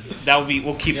interrupted.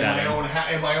 We'll keep that in.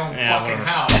 In my own fucking whatever.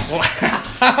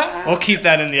 house. We'll keep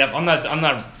that in the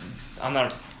I'm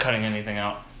not cutting anything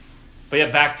out. But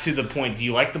yeah, back to the point. Do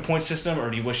you like the point system, or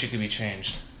do you wish it could be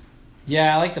changed?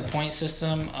 Yeah, I like the point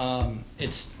system.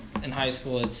 It's in high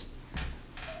school. It's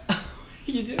what are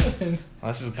you doing?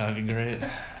 Well, this is gonna be great. All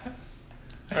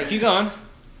right, keep going.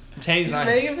 He's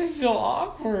making me feel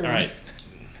awkward. All right.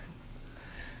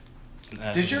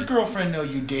 Did your girlfriend know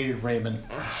you dated Raymond?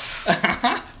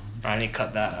 I need to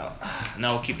cut that out.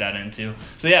 No, we'll keep that in too.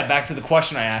 So yeah, back to the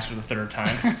question I asked for the third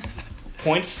time.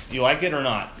 Points, you like it or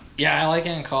not? Yeah, I like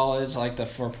it in college, like the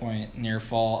 4-point near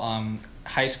fall.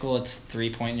 High school, it's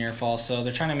 3-point near fall. So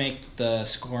they're trying to make the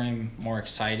scoring more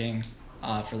exciting.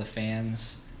 for the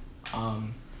fans.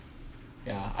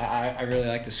 Yeah, I really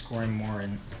like the scoring more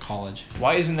in college.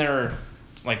 Why isn't there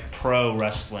like pro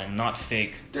wrestling, not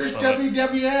fake? There's but, like,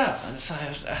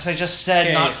 WWF. as I just said,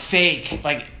 Okay. not fake.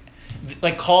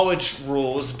 Like college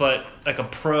rules, but like a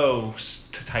pro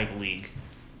type league.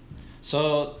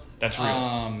 So That's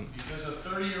real. Because a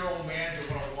 30-year-old man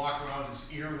didn't want to walk around with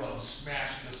his earlobe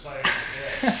smashed in the side of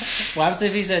his head. What happens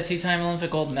if he's a 2-time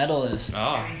Olympic gold medalist?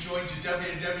 Oh. And he joins the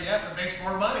WWF and makes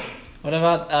more money. What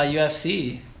about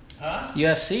UFC? Huh?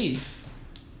 UFC.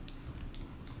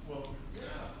 Well, yeah,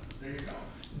 there you go.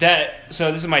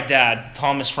 So this is my dad,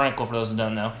 Thomas Frankel, for those who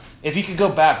don't know. If you could go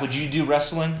back, would you do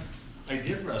wrestling? I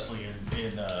did wrestling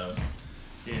in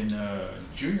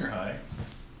junior high.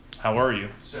 How were you?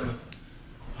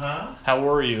 Huh? How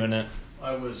were you in it?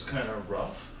 I was kind of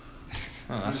rough.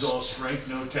 Oh, It was that's, all strength,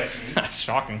 no technique. that's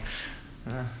shocking.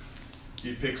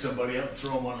 You pick somebody up,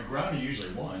 throw them on the ground, you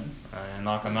usually won.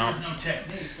 Knock There him out. was no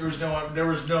technique. There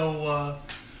was no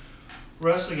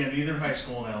wrestling at either high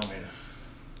school in Alameda.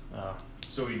 Oh.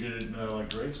 So we did it in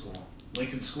like grade school.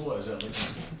 Lincoln School. I was at Lincoln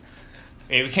School.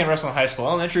 Hey, we can't wrestle in high school.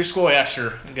 Elementary school, yeah,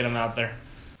 sure. Get him out there.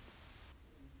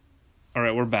 All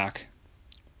right, we're back.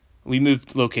 We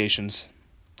moved locations.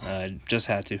 Just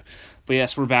had to. But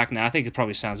yes, we're back now. I think it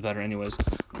probably sounds better anyways.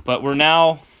 But we're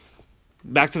now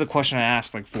back to the question I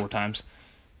asked like 4 times.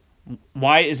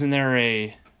 Why isn't there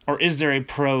is there a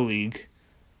pro league?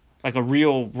 Like a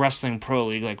real wrestling pro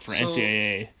league like for So-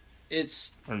 NCAA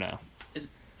It's or no?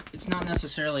 it's not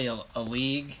necessarily a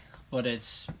league, but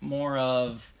it's more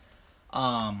of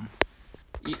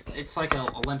it's like an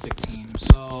Olympic team.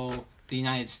 So the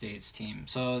United States team.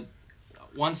 So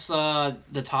once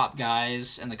the top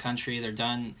guys in the country, they're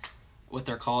done with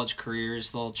their college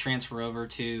careers, they'll transfer over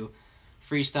to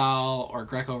freestyle or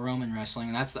Greco-Roman wrestling,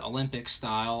 and that's the Olympic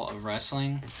style of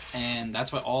wrestling, and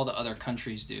that's what all the other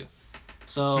countries do.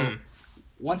 So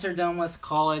once they're done with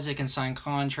college, they can sign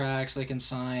contracts. They can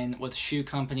sign with shoe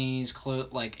companies,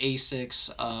 like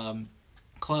ASICS,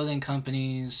 clothing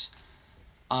companies,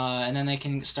 and then they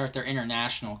can start their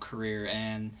international career.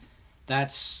 And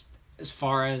that's as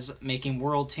far as making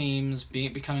world teams,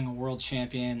 becoming a world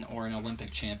champion or an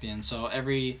Olympic champion. So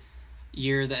every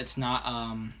year that it's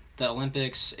not the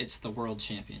Olympics, it's the World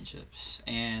Championships,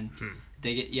 and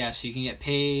they get so you can get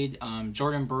paid.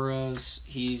 Jordan Burroughs,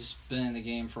 he's been in the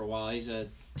game for a while. He's a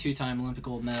 2-time Olympic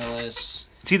gold medalist.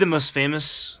 Is he the most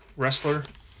famous wrestler?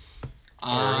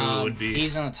 Or who would be?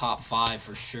 He's in the top 5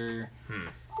 for sure.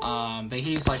 But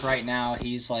he's like right now.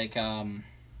 He's like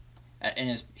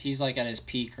he's like at his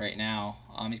peak right now.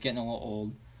 He's getting a little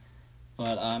old,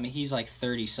 but he's like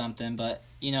 30 something. But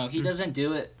you know he doesn't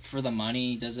do it for the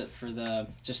money. He does it for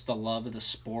just the love of the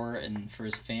sport and for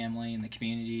his family and the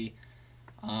community.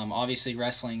 Obviously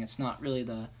wrestling, it's not really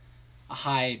a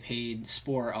high paid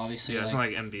sport. Obviously, Yeah, it's not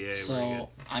like NBA. where you so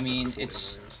I mean get 40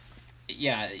 it's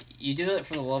million. you do it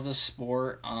for the love of the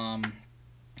sport, and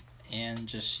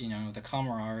just the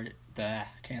camaraderie.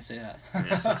 Can't say that.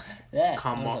 Yeah,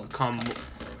 camaraderie.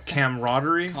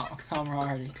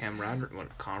 camaraderie. Camaraderie.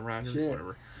 What? Camaraderie. Shit.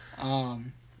 Whatever.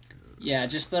 Yeah,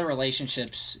 just the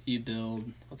relationships you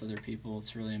build with other people.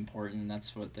 It's really important. And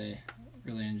that's what they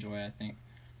really enjoy, I think.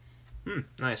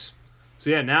 Nice. So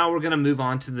yeah, now we're gonna move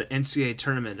on to the NCAA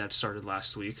tournament that started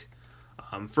last week.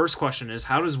 First question is,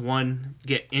 how does one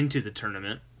get into the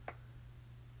tournament?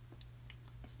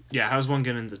 Yeah, how does one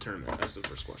get into the tournament? That's the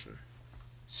first question.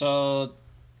 So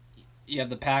you have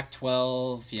the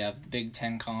Pac-12, you have the Big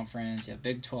Ten Conference, you have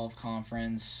Big 12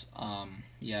 Conference,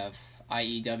 you have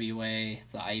IEWA,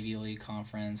 the Ivy League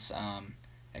Conference,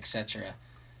 etc.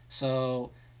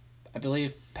 So I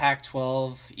believe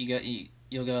Pac-12,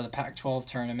 you'll go to the Pac-12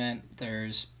 tournament.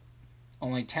 There's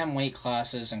only 10 weight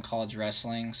classes in college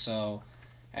wrestling, so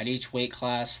at each weight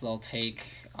class they'll take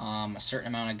a certain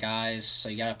amount of guys, so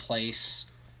you got to place.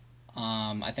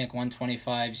 I think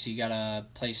 125, so you gotta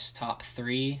place top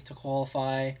 3 to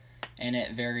qualify, and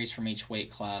it varies from each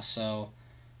weight class. So,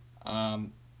 I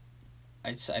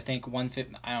think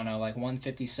 150. I don't know, like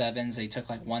 157s. They took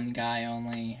like one guy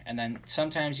only, and then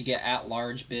sometimes you get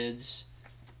at-large bids,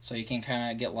 so you can kind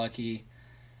of get lucky.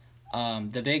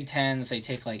 The Big Tens, they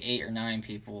take like 8 or 9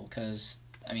 people, because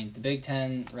the Big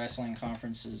Ten wrestling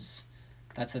conference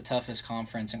that's the toughest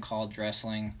conference in college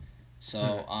wrestling.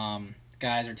 So,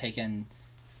 guys are taking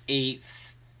 8th,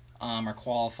 are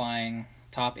qualifying.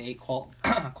 Top 8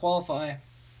 qualify,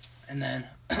 and then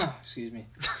excuse me.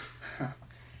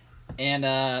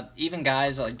 And even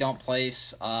guys that don't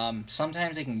place,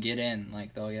 sometimes they can get in.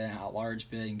 Like they'll get an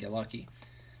at-large bid and get lucky.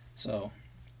 So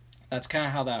that's kind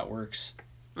of how that works.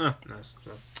 Oh, nice.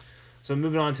 So, So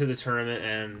moving on to the tournament,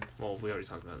 and well, we already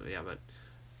talked about it, yeah, but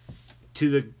to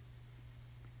the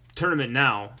tournament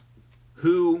now,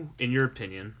 who, in your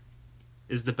opinion,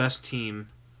 is the best team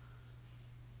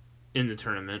in the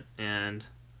tournament, and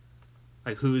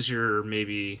like who's your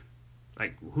maybe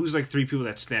like who's like 3 people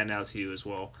that stand out to you as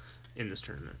well in this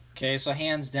tournament? Okay, so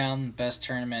hands down, best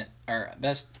tournament or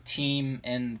best team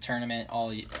in the tournament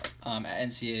all at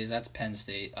NCAAs. That's Penn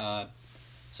State.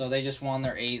 So they just won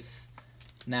their 8th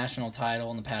national title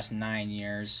in the past 9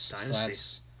 years. Dynasty.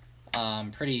 So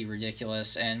that's pretty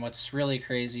ridiculous. And what's really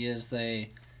crazy is they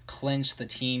clinched the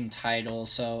team title.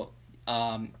 So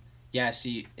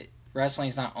wrestling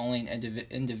is not only an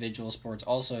individual sport; it's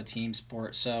also a team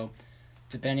sport. So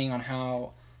depending on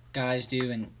how guys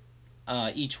do in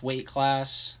each weight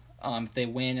class, if they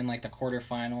win in like the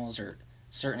quarterfinals or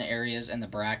certain areas in the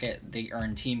bracket, they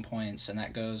earn team points, and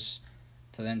that goes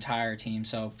to the entire team.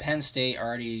 So Penn State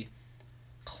already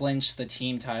clinched the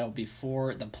team title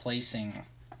before the placing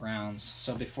rounds.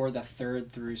 So before the 3rd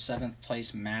through 7th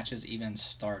place matches even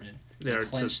started, they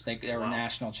clinched. They were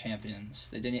national champions.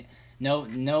 They didn't.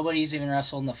 Nobody's even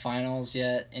wrestled in the finals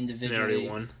yet individually. They already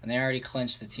won. And they already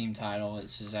clinched the team title.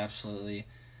 It's just absolutely,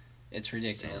 it's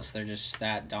ridiculous. They're just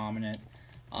that dominant.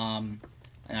 And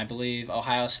I believe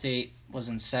Ohio State was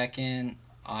in 2nd,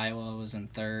 Iowa was in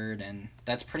 3rd, and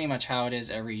that's pretty much how it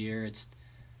is every year. It's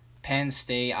Penn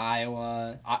State,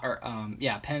 Penn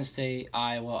State,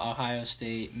 Iowa, Ohio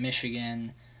State,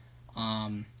 Michigan,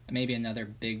 maybe another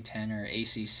Big Ten or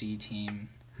ACC team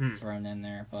thrown in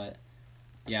there, but.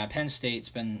 Yeah, Penn State's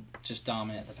been just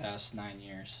dominant the past 9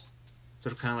 years.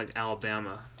 Sort of kind of like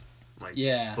Alabama, like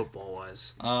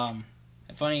football-wise.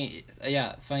 Funny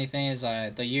thing is,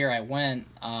 the year I went,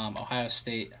 Ohio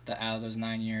State, out of those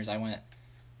 9 years, I went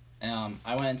in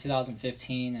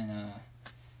 2015, and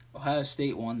Ohio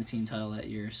State won the team title that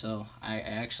year, so I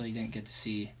actually didn't get to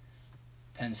see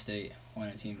Penn State win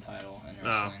a team title in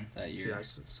wrestling that year. Yeah, I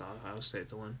saw Ohio State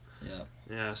to win. Yeah.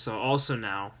 Yeah. So also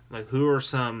now, like, who are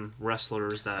some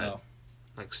wrestlers that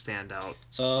like stand out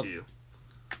to you?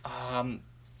 I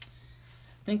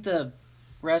think the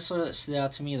wrestler that stood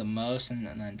out to me the most in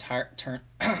the entire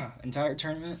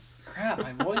tournament. Crap,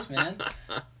 my voice, man.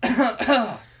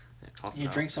 You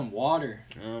drink some water.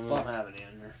 I don't have any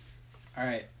in here. All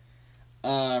right.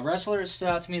 Wrestler that stood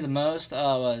out to me the most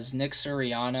was Nick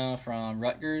Suriano from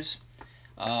Rutgers.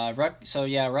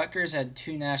 Rutgers had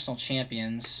 2 national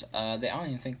champions. I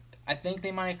think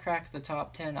they might have cracked the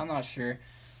top 10. I'm not sure.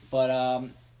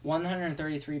 But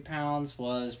 133 pounds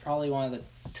was probably one of the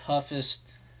toughest.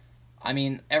 I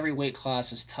mean, every weight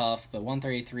class is tough, but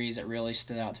 133 is it really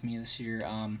stood out to me this year.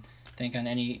 I think on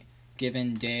any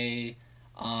given day,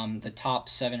 the top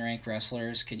 7 ranked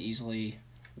wrestlers could easily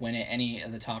win it, any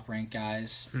of the top ranked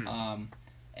guys.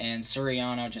 And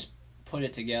Suriano just put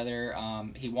it together.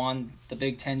 He won the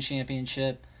Big Ten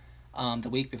championship the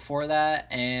week before that,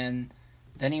 and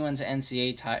then he wins the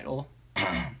NCAA title.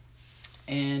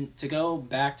 And to go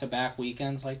back-to-back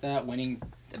weekends like that, winning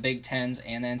the Big Tens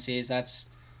and the NCAAs, that's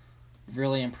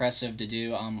really impressive to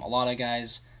do. A lot of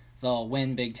guys, they'll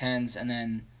win Big Tens and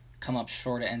then come up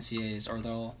short at NCAAs, or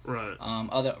they'll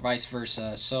vice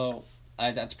versa. So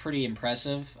that's pretty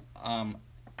impressive,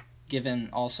 given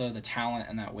also the talent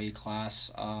in that weight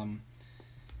class.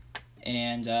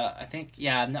 And I think,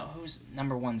 who's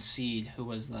number 1 seed? Who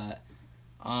was that?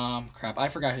 I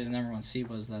forgot who the number 1 seed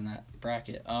was in that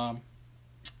bracket.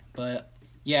 But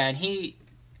yeah, and it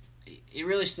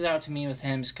really stood out to me with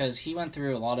him because he went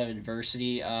through a lot of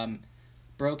adversity.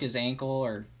 Broke his ankle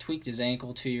or tweaked his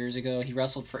ankle 2 years ago. He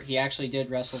actually did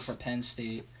wrestle for Penn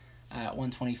State at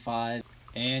 125,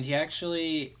 and he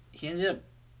ended up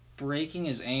breaking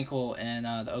his ankle in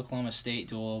the Oklahoma State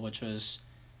duel, which was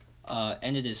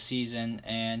ended his season,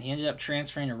 and he ended up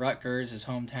transferring to Rutgers, his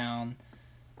hometown,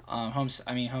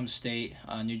 home state,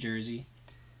 New Jersey.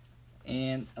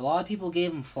 And a lot of people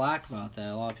gave him flack about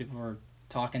that. A lot of people were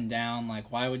talking down,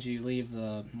 like, why would you leave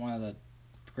one of the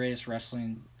greatest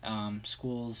wrestling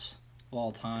schools of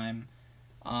all time?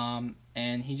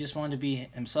 And he just wanted to be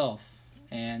himself.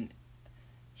 And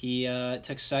he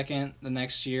took 2nd the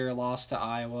next year, lost to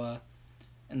Iowa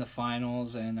in the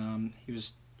finals, and he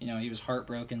was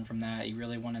heartbroken from that. He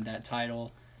really wanted that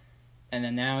title. And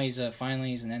then now he's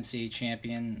finally an NCAA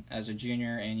champion as a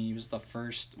junior, and he was the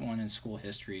first one in school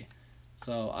history.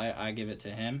 So I give it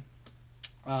to him.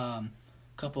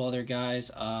 Couple other guys.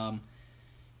 I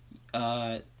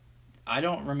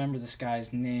don't remember this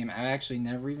guy's name. I've actually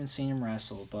never even seen him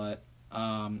wrestle, but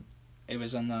it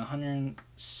was in the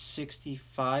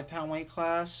 165-pound weight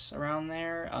class, around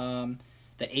there.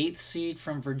 The 8th seed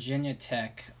from Virginia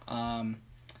Tech.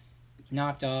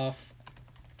 knocked off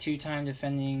two-time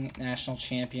defending national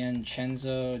champion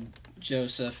Chenzo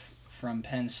Joseph from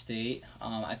Penn State.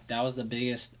 That was the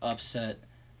biggest upset.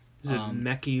 Is it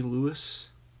Mecky Lewis?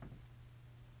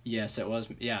 Yes, it was.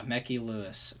 Yeah, Mecky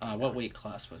Lewis. What weight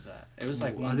class was that? It was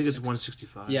like I think it's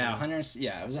 165. Yeah, 100.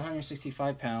 Yeah, it was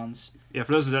 165 pounds. Yeah,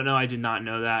 for those who don't know, I did not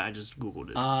know that. I just Googled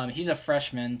it. He's a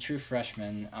freshman, true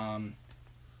freshman.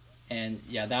 And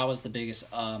yeah, that was the biggest.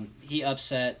 He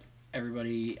upset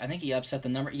everybody. I think he upset the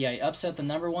number. Yeah, he upset the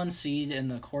number 1 seed in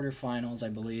the quarterfinals, I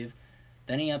believe.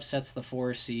 Then he upsets the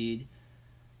 4 seed.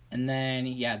 And then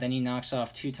he knocks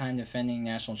off two-time defending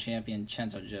national champion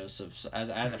Chenzo Joseph as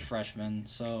a freshman.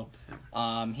 So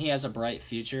he has a bright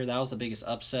future. That was the biggest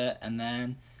upset. And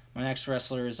then my next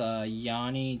wrestler is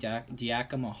Yanni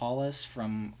Diakomohalis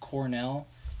from Cornell,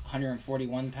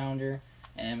 141-pounder.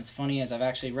 And what's funny is I've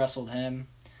actually wrestled him.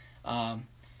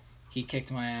 He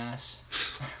kicked my ass.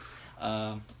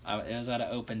 It was at an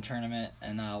open tournament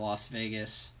in Las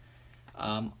Vegas.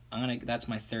 That's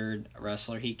my third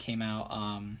wrestler. He came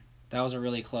out. That was a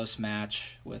really close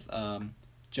match with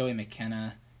Joey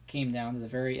McKenna. Came down to the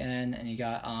very end, and he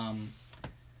got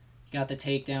the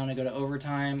takedown to go to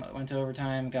overtime. Went to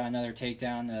overtime, got another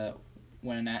takedown to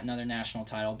win another national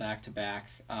title back to back.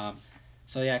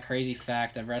 So yeah, crazy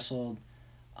fact. I've wrestled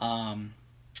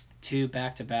 2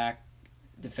 back to back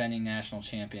defending national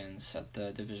champions at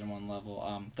the Division I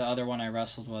level. The other one I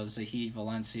wrestled was Zahid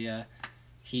Valencia.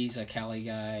 He's a Cali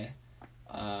guy.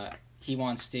 He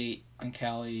won state in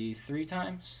Cali 3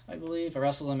 times, I believe. I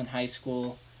wrestled him in high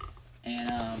school,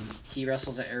 and he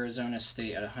wrestles at Arizona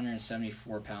State at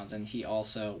 174 pounds, and he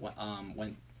also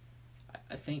went.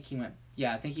 I think he went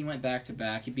back to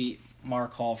back. He beat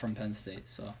Mark Hall from Penn State,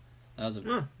 so that was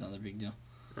another big deal.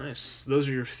 Nice. So those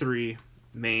are your 3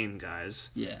 main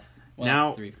guys. Yeah. Well,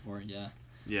 now 3, 4, yeah.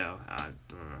 Yeah, I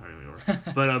don't know how many were.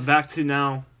 But back to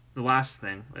now, the last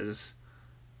thing is.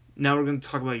 Now we're going to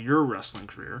talk about your wrestling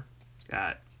career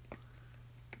at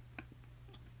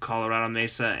Colorado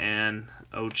Mesa and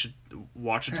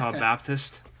Ouachita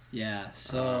Baptist. Yeah,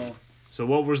 so... So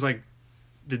what was, like,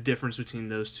 the difference between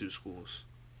those 2 schools?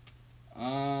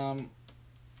 The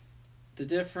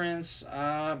difference...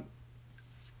 well,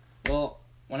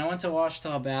 when I went to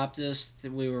Ouachita Baptist,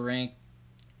 we were ranked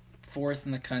 4th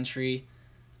in the country.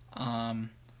 I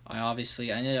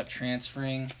ended up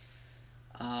transferring...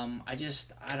 I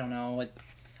don't know.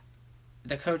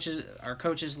 Our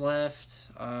coaches left.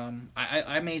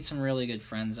 I made some really good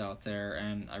friends out there,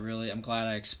 and I'm glad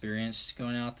I experienced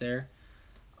going out there.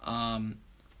 All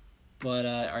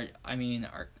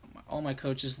my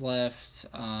coaches left,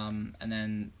 and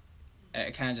then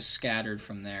it kind of just scattered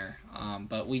from there.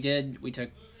 But we took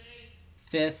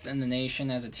 5th in the nation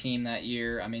as a team that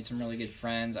year. I made some really good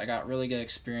friends. I got really good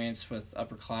experience with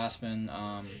upperclassmen.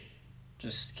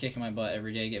 Just kicking my butt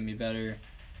every day, getting me better.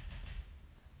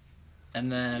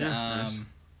 And then, nice.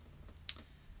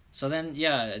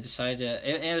 I decided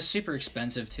to... It was super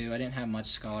expensive, too. I didn't have much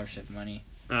scholarship money.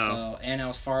 Oh. And I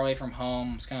was far away from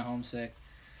home. I was kind of homesick.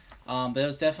 But it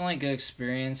was definitely a good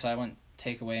experience. I wouldn't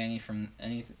take away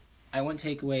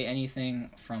anything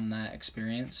from that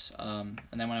experience. And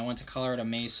then when I went to Colorado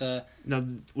Mesa... Now,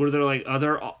 were there, like,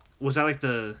 other... Was that, like,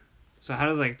 the... So how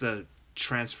did, like, the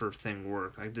transfer thing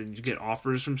work? Like, did you get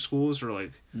offers from schools, or,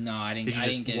 like... No, I didn't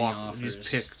get any offers.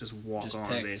 You just walk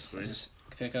on, basically. Just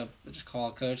call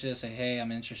a coach and say, hey,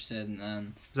 I'm interested, and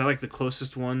then... Is that, like, the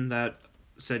closest one that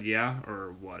said yeah,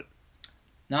 or what?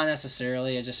 Not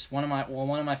necessarily. It just one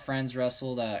of my friends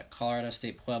wrestled at Colorado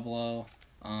State Pueblo.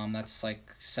 That's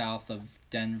like south of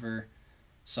Denver.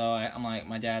 So I'm like,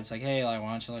 my dad's like, hey, like,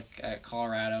 why don't you look at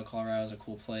Colorado? Colorado's a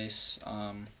cool place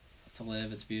to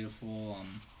live. It's beautiful.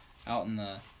 Out in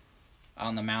the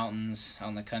mountains, out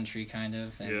in the country, kind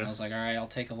of. And I was like, all right, I'll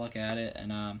take a look at it.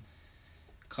 And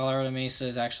Colorado Mesa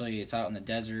is it's out in the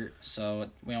desert, so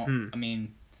we don't. I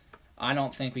mean, I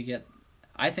think we get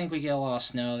a lot of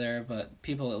snow there, but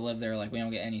people that live there, like, we don't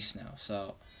get any snow.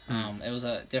 So it was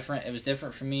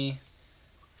different for me.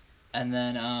 And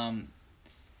then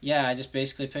I just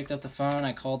basically picked up the phone.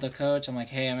 I called the coach. I'm like,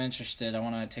 hey, I'm interested. I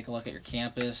want to take a look at your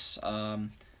campus.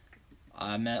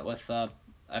 I met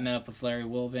up with Larry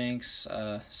Wilbanks,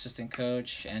 assistant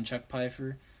coach, and Chuck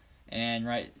Pfeiffer. And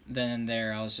right then and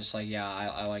there, I was just like, yeah,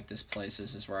 I like this place.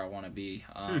 This is where I want to be.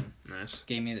 Nice.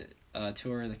 Gave me a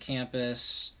tour of the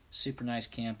campus. Super nice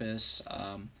campus.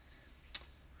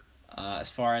 As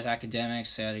far as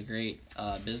academics, they had a great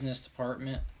business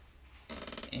department.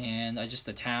 And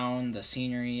the town, the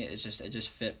scenery, it just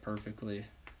fit perfectly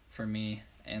for me.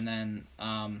 And then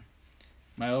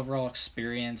my overall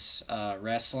experience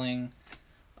wrestling,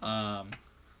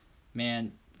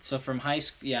 man, So from high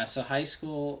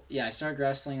school, I started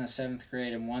wrestling in the 7th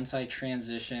grade, and once I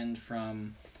transitioned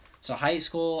from, so high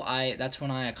school, that's when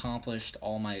I accomplished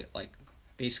all my, like,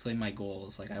 basically my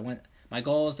goals. Like, my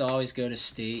goal was to always go to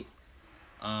state,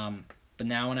 but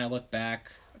now when I look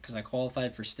back, because I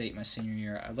qualified for state my senior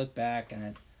year, I look back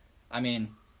and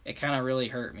it kind of really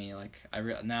hurt me. Like,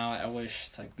 now I wish,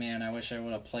 it's like, man, I wish I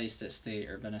would have placed at state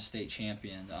or been a state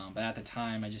champion, but at the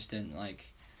time, I just didn't, like,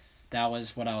 that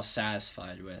was what I was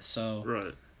satisfied with. So,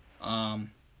 Right.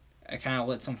 I kind of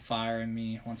lit some fire in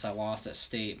me once I lost at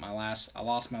state. I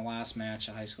lost my last match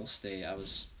at high school state. I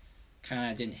was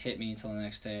kind of didn't hit me until the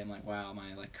next day. I'm like, wow,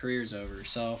 my like career's over.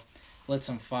 So, lit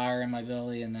some fire in my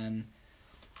belly, and then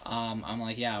I'm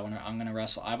like, yeah, I'm gonna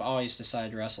wrestle. I've always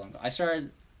decided to wrestle.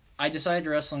 I decided to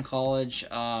wrestle in college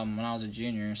when I was a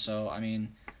junior. So I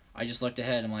mean, I just looked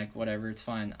ahead. I'm like, whatever, it's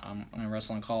fine. I'm gonna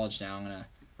wrestle in college now. I'm gonna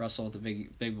wrestle with the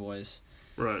big boys.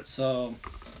 Right. So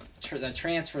the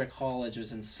transfer to college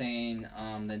was insane.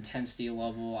 The intensity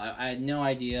level, I had no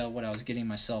idea what I was getting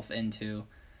myself into,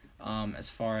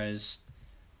 as far as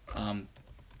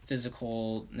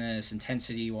physicalness,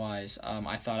 intensity wise.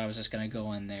 I thought I was just gonna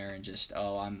go in there and just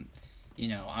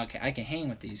I can hang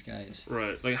with these guys.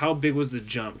 Right. Like, how big was the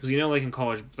jump? Because, like, in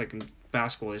college, like in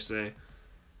basketball, they say,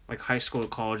 like, high school to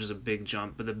college is a big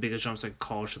jump, but the biggest jump's like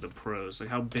college to the pros. Like,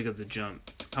 how big of a jump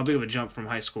from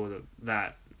high school to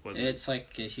that was it? It's like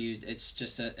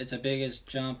it's a biggest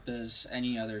jump as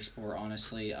any other sport,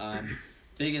 honestly.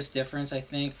 Biggest difference, I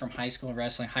think, from high school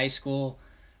wrestling. High school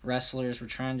wrestlers were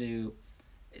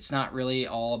it's not really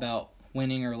all about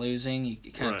winning or losing. You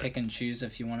kind of Right. pick and choose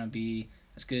if you want to be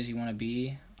as good as you want to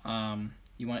be.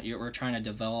 We're trying to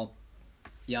develop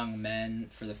young men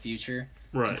for the future.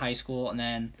 Right. In high school, and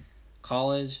then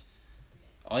college,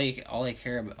 all you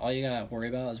gotta worry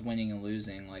about is winning and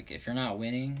losing. Like, if you're not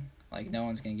winning, like, no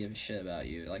one's gonna give a shit about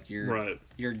you. Like, you're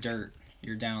dirt.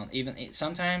 You're down.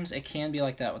 Sometimes it can be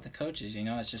like that with the coaches.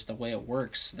 It's just the way it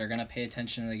works. They're gonna pay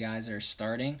attention to the guys that are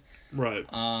starting. Right.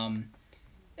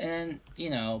 And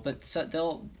but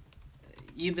so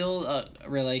you build a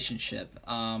relationship.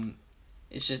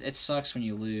 It sucks when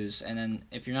you lose, and then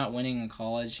if you're not winning in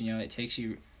college, it takes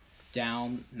you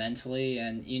down mentally,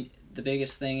 and the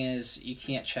biggest thing is you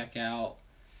can't check out.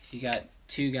 If you got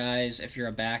two guys, if you're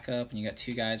a backup and you got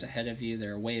two guys ahead of you,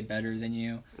 they're way better than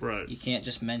you. Right. You can't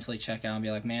just mentally check out and be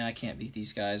like, man, I can't beat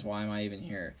these guys. Why am I even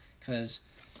here? Because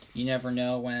you never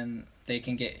know when they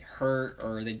can get hurt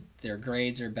or their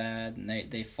grades are bad and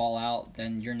they fall out.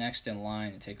 Then you're next in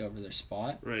line to take over their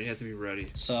spot. Right. You have to be ready.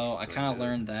 So I kind of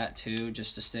learned that too,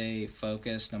 just to stay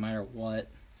focused no matter what.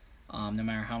 No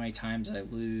matter how many times I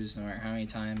lose, no matter how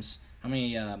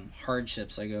many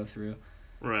hardships I go through,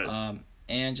 Right.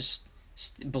 And just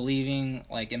believing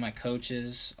like in my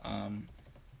coaches.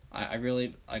 I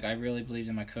really believed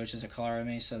in my coaches at Colorado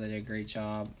Mesa. They did a great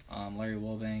job. Larry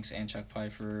Wilbanks and Chuck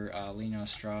Pfeiffer, Lino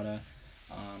Estrada.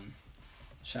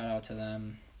 Shout out to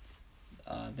them.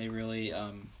 They really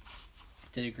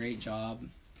did a great job.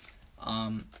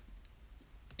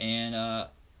 And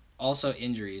also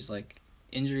injuries,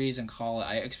 injuries in college.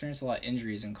 I experienced a lot of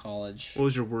injuries in college. What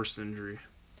was your worst injury?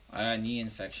 I had a knee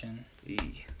infection.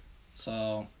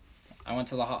 So, I went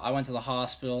to the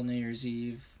hospital New Year's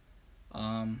Eve,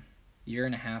 year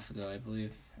and a half ago, I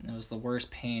believe, and it was the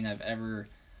worst pain I've ever.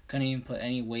 Couldn't even put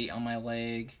any weight on my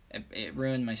leg. It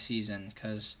ruined my season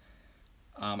because,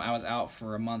 I was out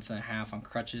for a month and a half on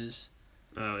crutches.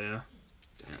 Oh yeah.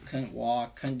 Couldn't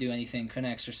walk, couldn't do anything,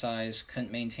 couldn't exercise,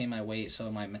 couldn't maintain my weight,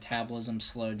 so my metabolism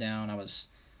slowed down. I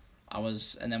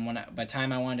was, and then by the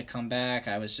time I wanted to come back,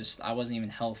 I wasn't even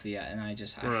healthy yet, and I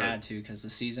Right. had to because the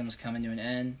season was coming to an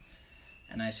end,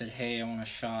 and I said, hey, I want a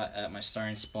shot at my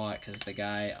starting spot because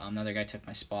another guy took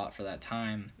my spot for that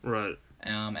time, Right.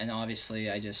 and obviously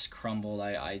I just crumbled.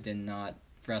 I did not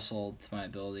wrestle to my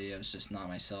ability. I was just not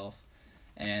myself,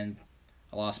 and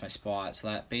I lost my spot, so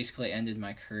that basically ended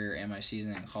my career and my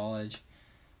season in college.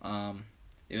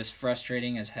 It was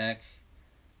frustrating as heck,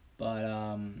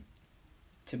 but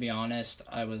to be honest,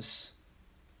 I was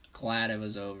glad it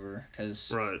was over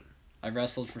because Right. I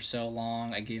wrestled for so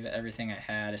long. I gave it everything I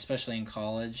had, especially in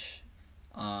college,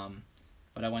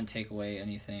 but I wouldn't take away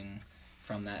anything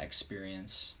from that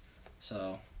experience.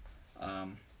 So,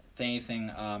 if anything,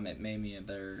 it made me a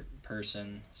better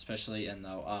person, especially in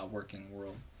the working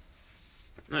world.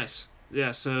 Nice.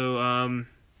 Yeah. So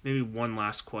maybe one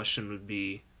last question would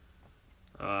be,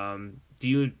 do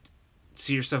you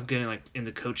see yourself getting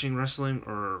into coaching wrestling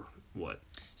or what?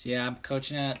 So yeah, I'm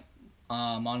coaching at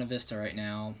Monte Vista right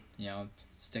now.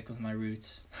 Stick with my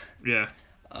roots. Yeah.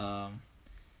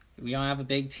 We don't have a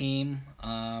big team.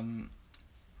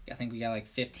 I think we got like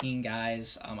 15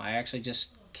 guys. I actually just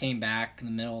came back in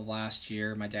the middle of last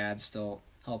year. My dad's still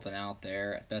helping out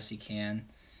there as best he can.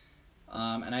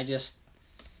 And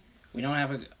we don't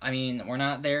have we're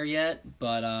not there yet,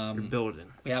 but You're building.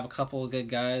 we have a couple of good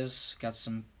guys. Got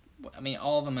some,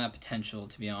 all of them have potential,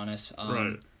 to be honest.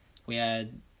 Right. We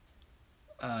had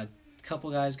a couple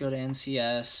guys go to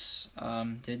NCS.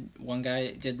 One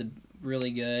guy did the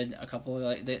really good. A couple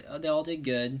they all did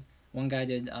good. One guy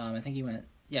did. I think he went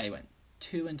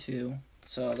 2-2.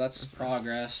 So that's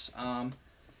progress. And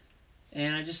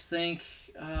I just think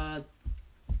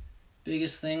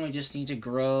biggest thing, we just need to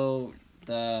grow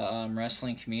the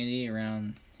wrestling community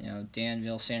around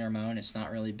Danville, San Ramon. It's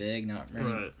not really big. Not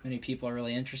really many people are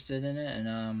really interested in it, and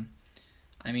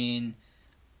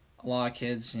a lot of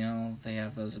kids, they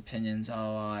have those opinions.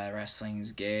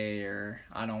 Wrestling's gay, or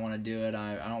I don't want to do it.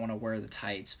 I don't want to wear the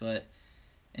tights. But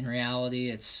in reality,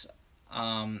 it's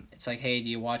like, hey, do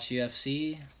you watch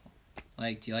UFC?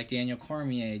 Like, do you like Daniel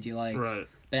Cormier? Do you like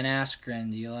Ben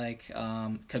Askren? Do you like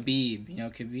Khabib?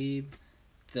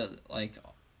 Khabib,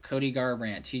 Cody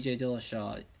Garbrandt, T.J.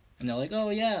 Dillashaw, and they're like, oh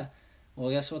yeah.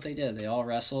 Well, guess what they did? They all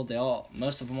wrestled.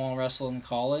 Most of them all wrestled in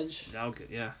college. Okay,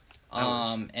 yeah.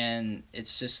 And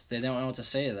it's just they don't know what to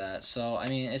say to that. So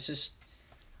it's just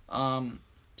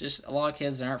a lot of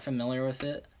kids that aren't familiar with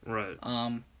it. Right.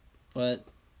 But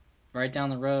right down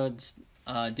the road's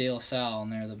De La Salle,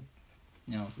 and they're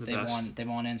they've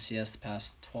won NCS the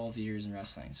past 12 years in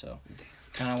wrestling. So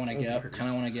kind of want to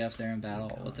get up there and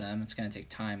battle with them. It's gonna take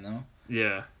time though.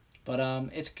 Yeah. But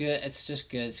it's good. It's just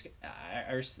good.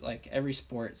 Like every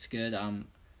sport's good.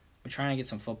 We're trying to get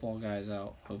some football guys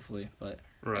out, hopefully, but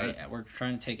we're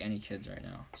trying to take any kids right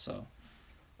now. So,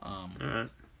 all right.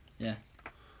 Yeah.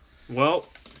 Well,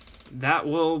 that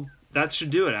should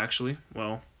do it. Actually,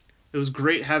 well, it was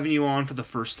great having you on for the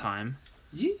first time.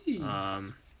 Yeah.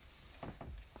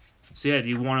 So yeah, do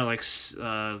you want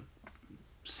to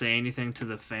say anything to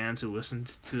the fans who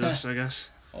listened to us? I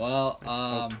guess. Well,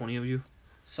 all 20 of you.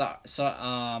 When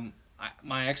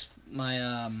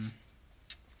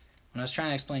I was trying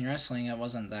to explain wrestling, it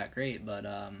wasn't that great, but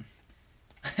I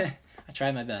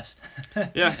tried my best.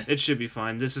 Yeah, it should be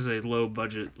fine. This is a low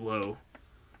budget.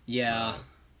 Yeah.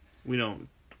 We don't,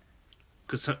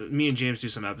 because me and James do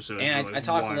some episodes. And I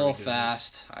talk a little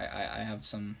fast. I have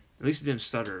some. At least he didn't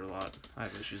stutter a lot. I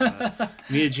have issues with that.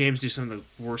 Me and James do some of the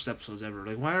worst episodes ever.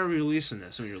 Like, why are we releasing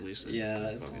this when you release it? Yeah,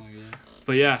 that's all good.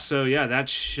 But yeah, that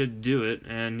should do it.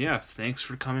 And yeah, thanks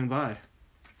for coming by.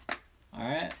 All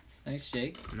right. Thanks,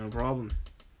 Jake. No problem.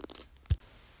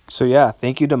 So yeah,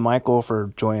 thank you to Michael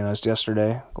for joining us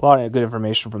yesterday. A lot of good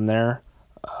information from there.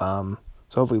 So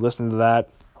hopefully listen to that.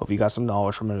 Hopefully you got some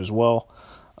knowledge from it as well.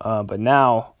 But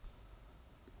now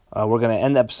we're going to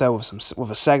end the episode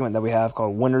with a segment that we have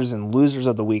called Winners and Losers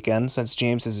of the Weekend. Since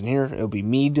James isn't here, it'll be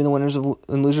me doing the Winners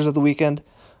and Losers of the Weekend.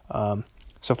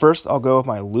 So first, I'll go with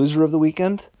my Loser of the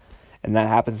Weekend, and that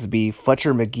happens to be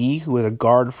Fletcher McGee, who was a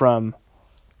guard from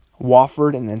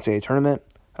Wofford in the NCAA tournament.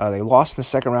 They lost in the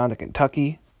second round to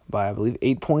Kentucky by, I believe,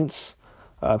 8 points.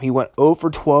 He went 0 for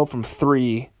 12 from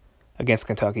 3 against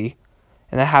Kentucky,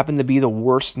 and that happened to be the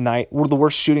worst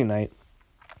shooting night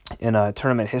in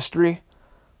tournament history.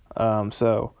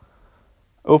 So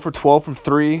 0 for 12 from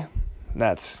 3.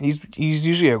 He's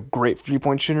usually a great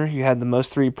 3-point shooter. He had the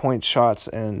most 3-point shots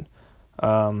in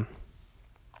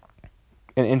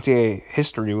NCAA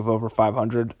history, with over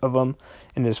 500 of them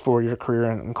in his 4-year career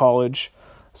in college.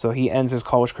 So he ends his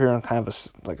college career on kind of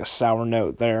a sour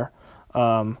note there.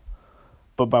 So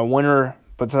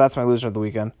that's my loser of the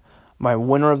weekend. My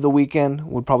winner of the weekend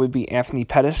would probably be Anthony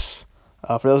Pettis.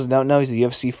 For those who don't know, he's a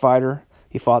UFC fighter.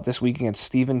 He fought this week against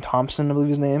Stephen Thompson, I believe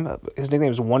his name. His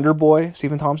nickname is Wonder Boy,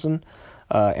 Stephen Thompson.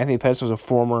 Anthony Pettis was a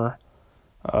former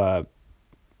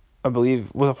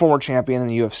champion in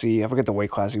the UFC. I forget the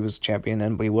weight class he was champion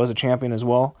in, but he was a champion as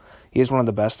well. He is one of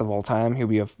the best of all time.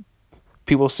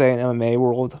 People say in the MMA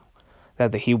world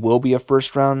that he will be a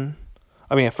first ballot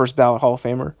Hall of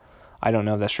Famer. I don't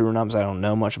know if that's true or not, because I don't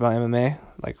know much about MMA,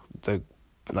 like the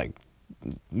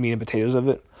meat and potatoes of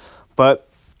it. But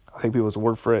I think people's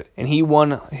word for it. And he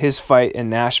won his fight in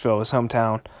Nashville, his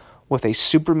hometown, with a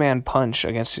Superman punch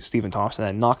against Stephen Thompson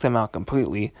that knocked him out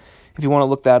completely. If you want to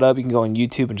look that up, you can go on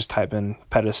YouTube and just type in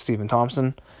Pettis Stephen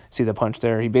Thompson. See the punch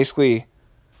there. He basically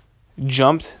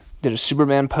jumped, did a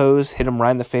Superman pose, hit him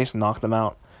right in the face, and knocked him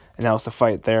out. And that was the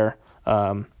fight there.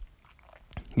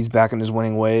 He's back in his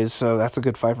winning ways, so that's a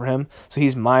good fight for him. So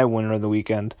he's my winner of the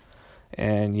weekend.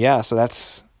 And yeah, so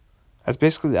that's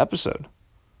basically the episode.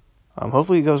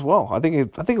 Hopefully it goes well. I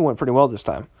think it went pretty well this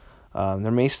time.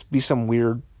 There may be some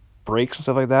weird breaks and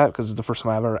stuff like that, because it's the first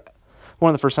time I've ever one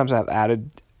of the first times I've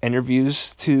added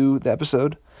interviews to the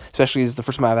episode, especially is the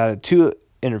first time I've added 2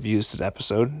 interviews to the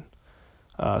episode.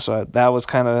 So that was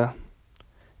kind of,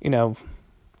 you'll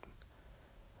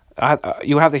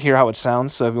have to hear how it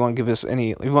sounds. So if you want to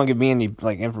give me any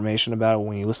like information about it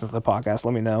when you listen to the podcast,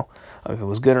 let me know. If it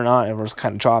was good or not, if it was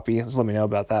kind of choppy, just let me know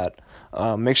about that.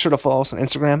 Make sure to follow us on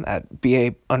Instagram at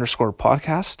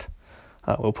BA_podcast.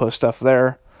 We'll post stuff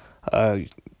there.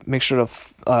 Make sure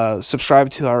to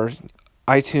subscribe to our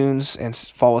iTunes and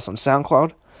follow us on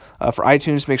SoundCloud. For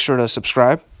iTunes, make sure to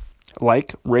subscribe,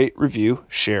 like, rate, review,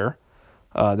 share.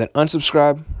 Then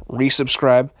unsubscribe,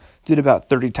 resubscribe. Do it about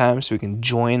 30 times so we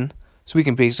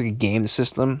can basically game the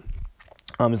system.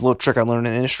 It's a little trick I learned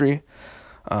in the industry.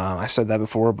 I said that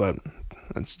before, but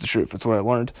that's the truth. That's what I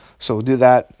learned. So we'll do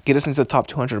that. Get us into the top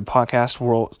 200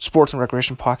 sports and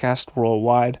recreation podcast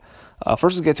worldwide.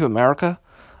 First, let's get to America.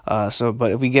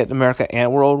 But if we get America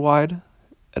and worldwide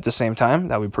at the same time,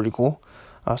 that would be pretty cool.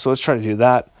 So let's try to do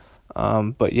that.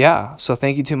 But yeah, so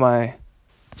thank you to my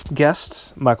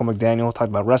guests, Michael McDaniel, talked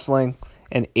about wrestling,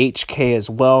 and HK as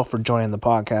well for joining the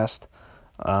podcast.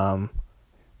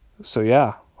 So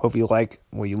yeah, hope you like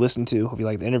what you listen to, hope you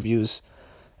like the interviews,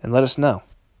 and let us know,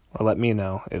 or let me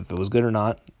know if it was good or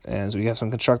not, and so we have some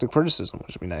constructive criticism,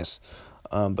 which would be nice.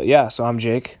 But yeah, so I'm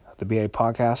Jake, the BA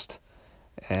Podcast,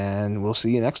 and we'll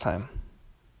see you next time.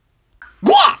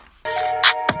 What?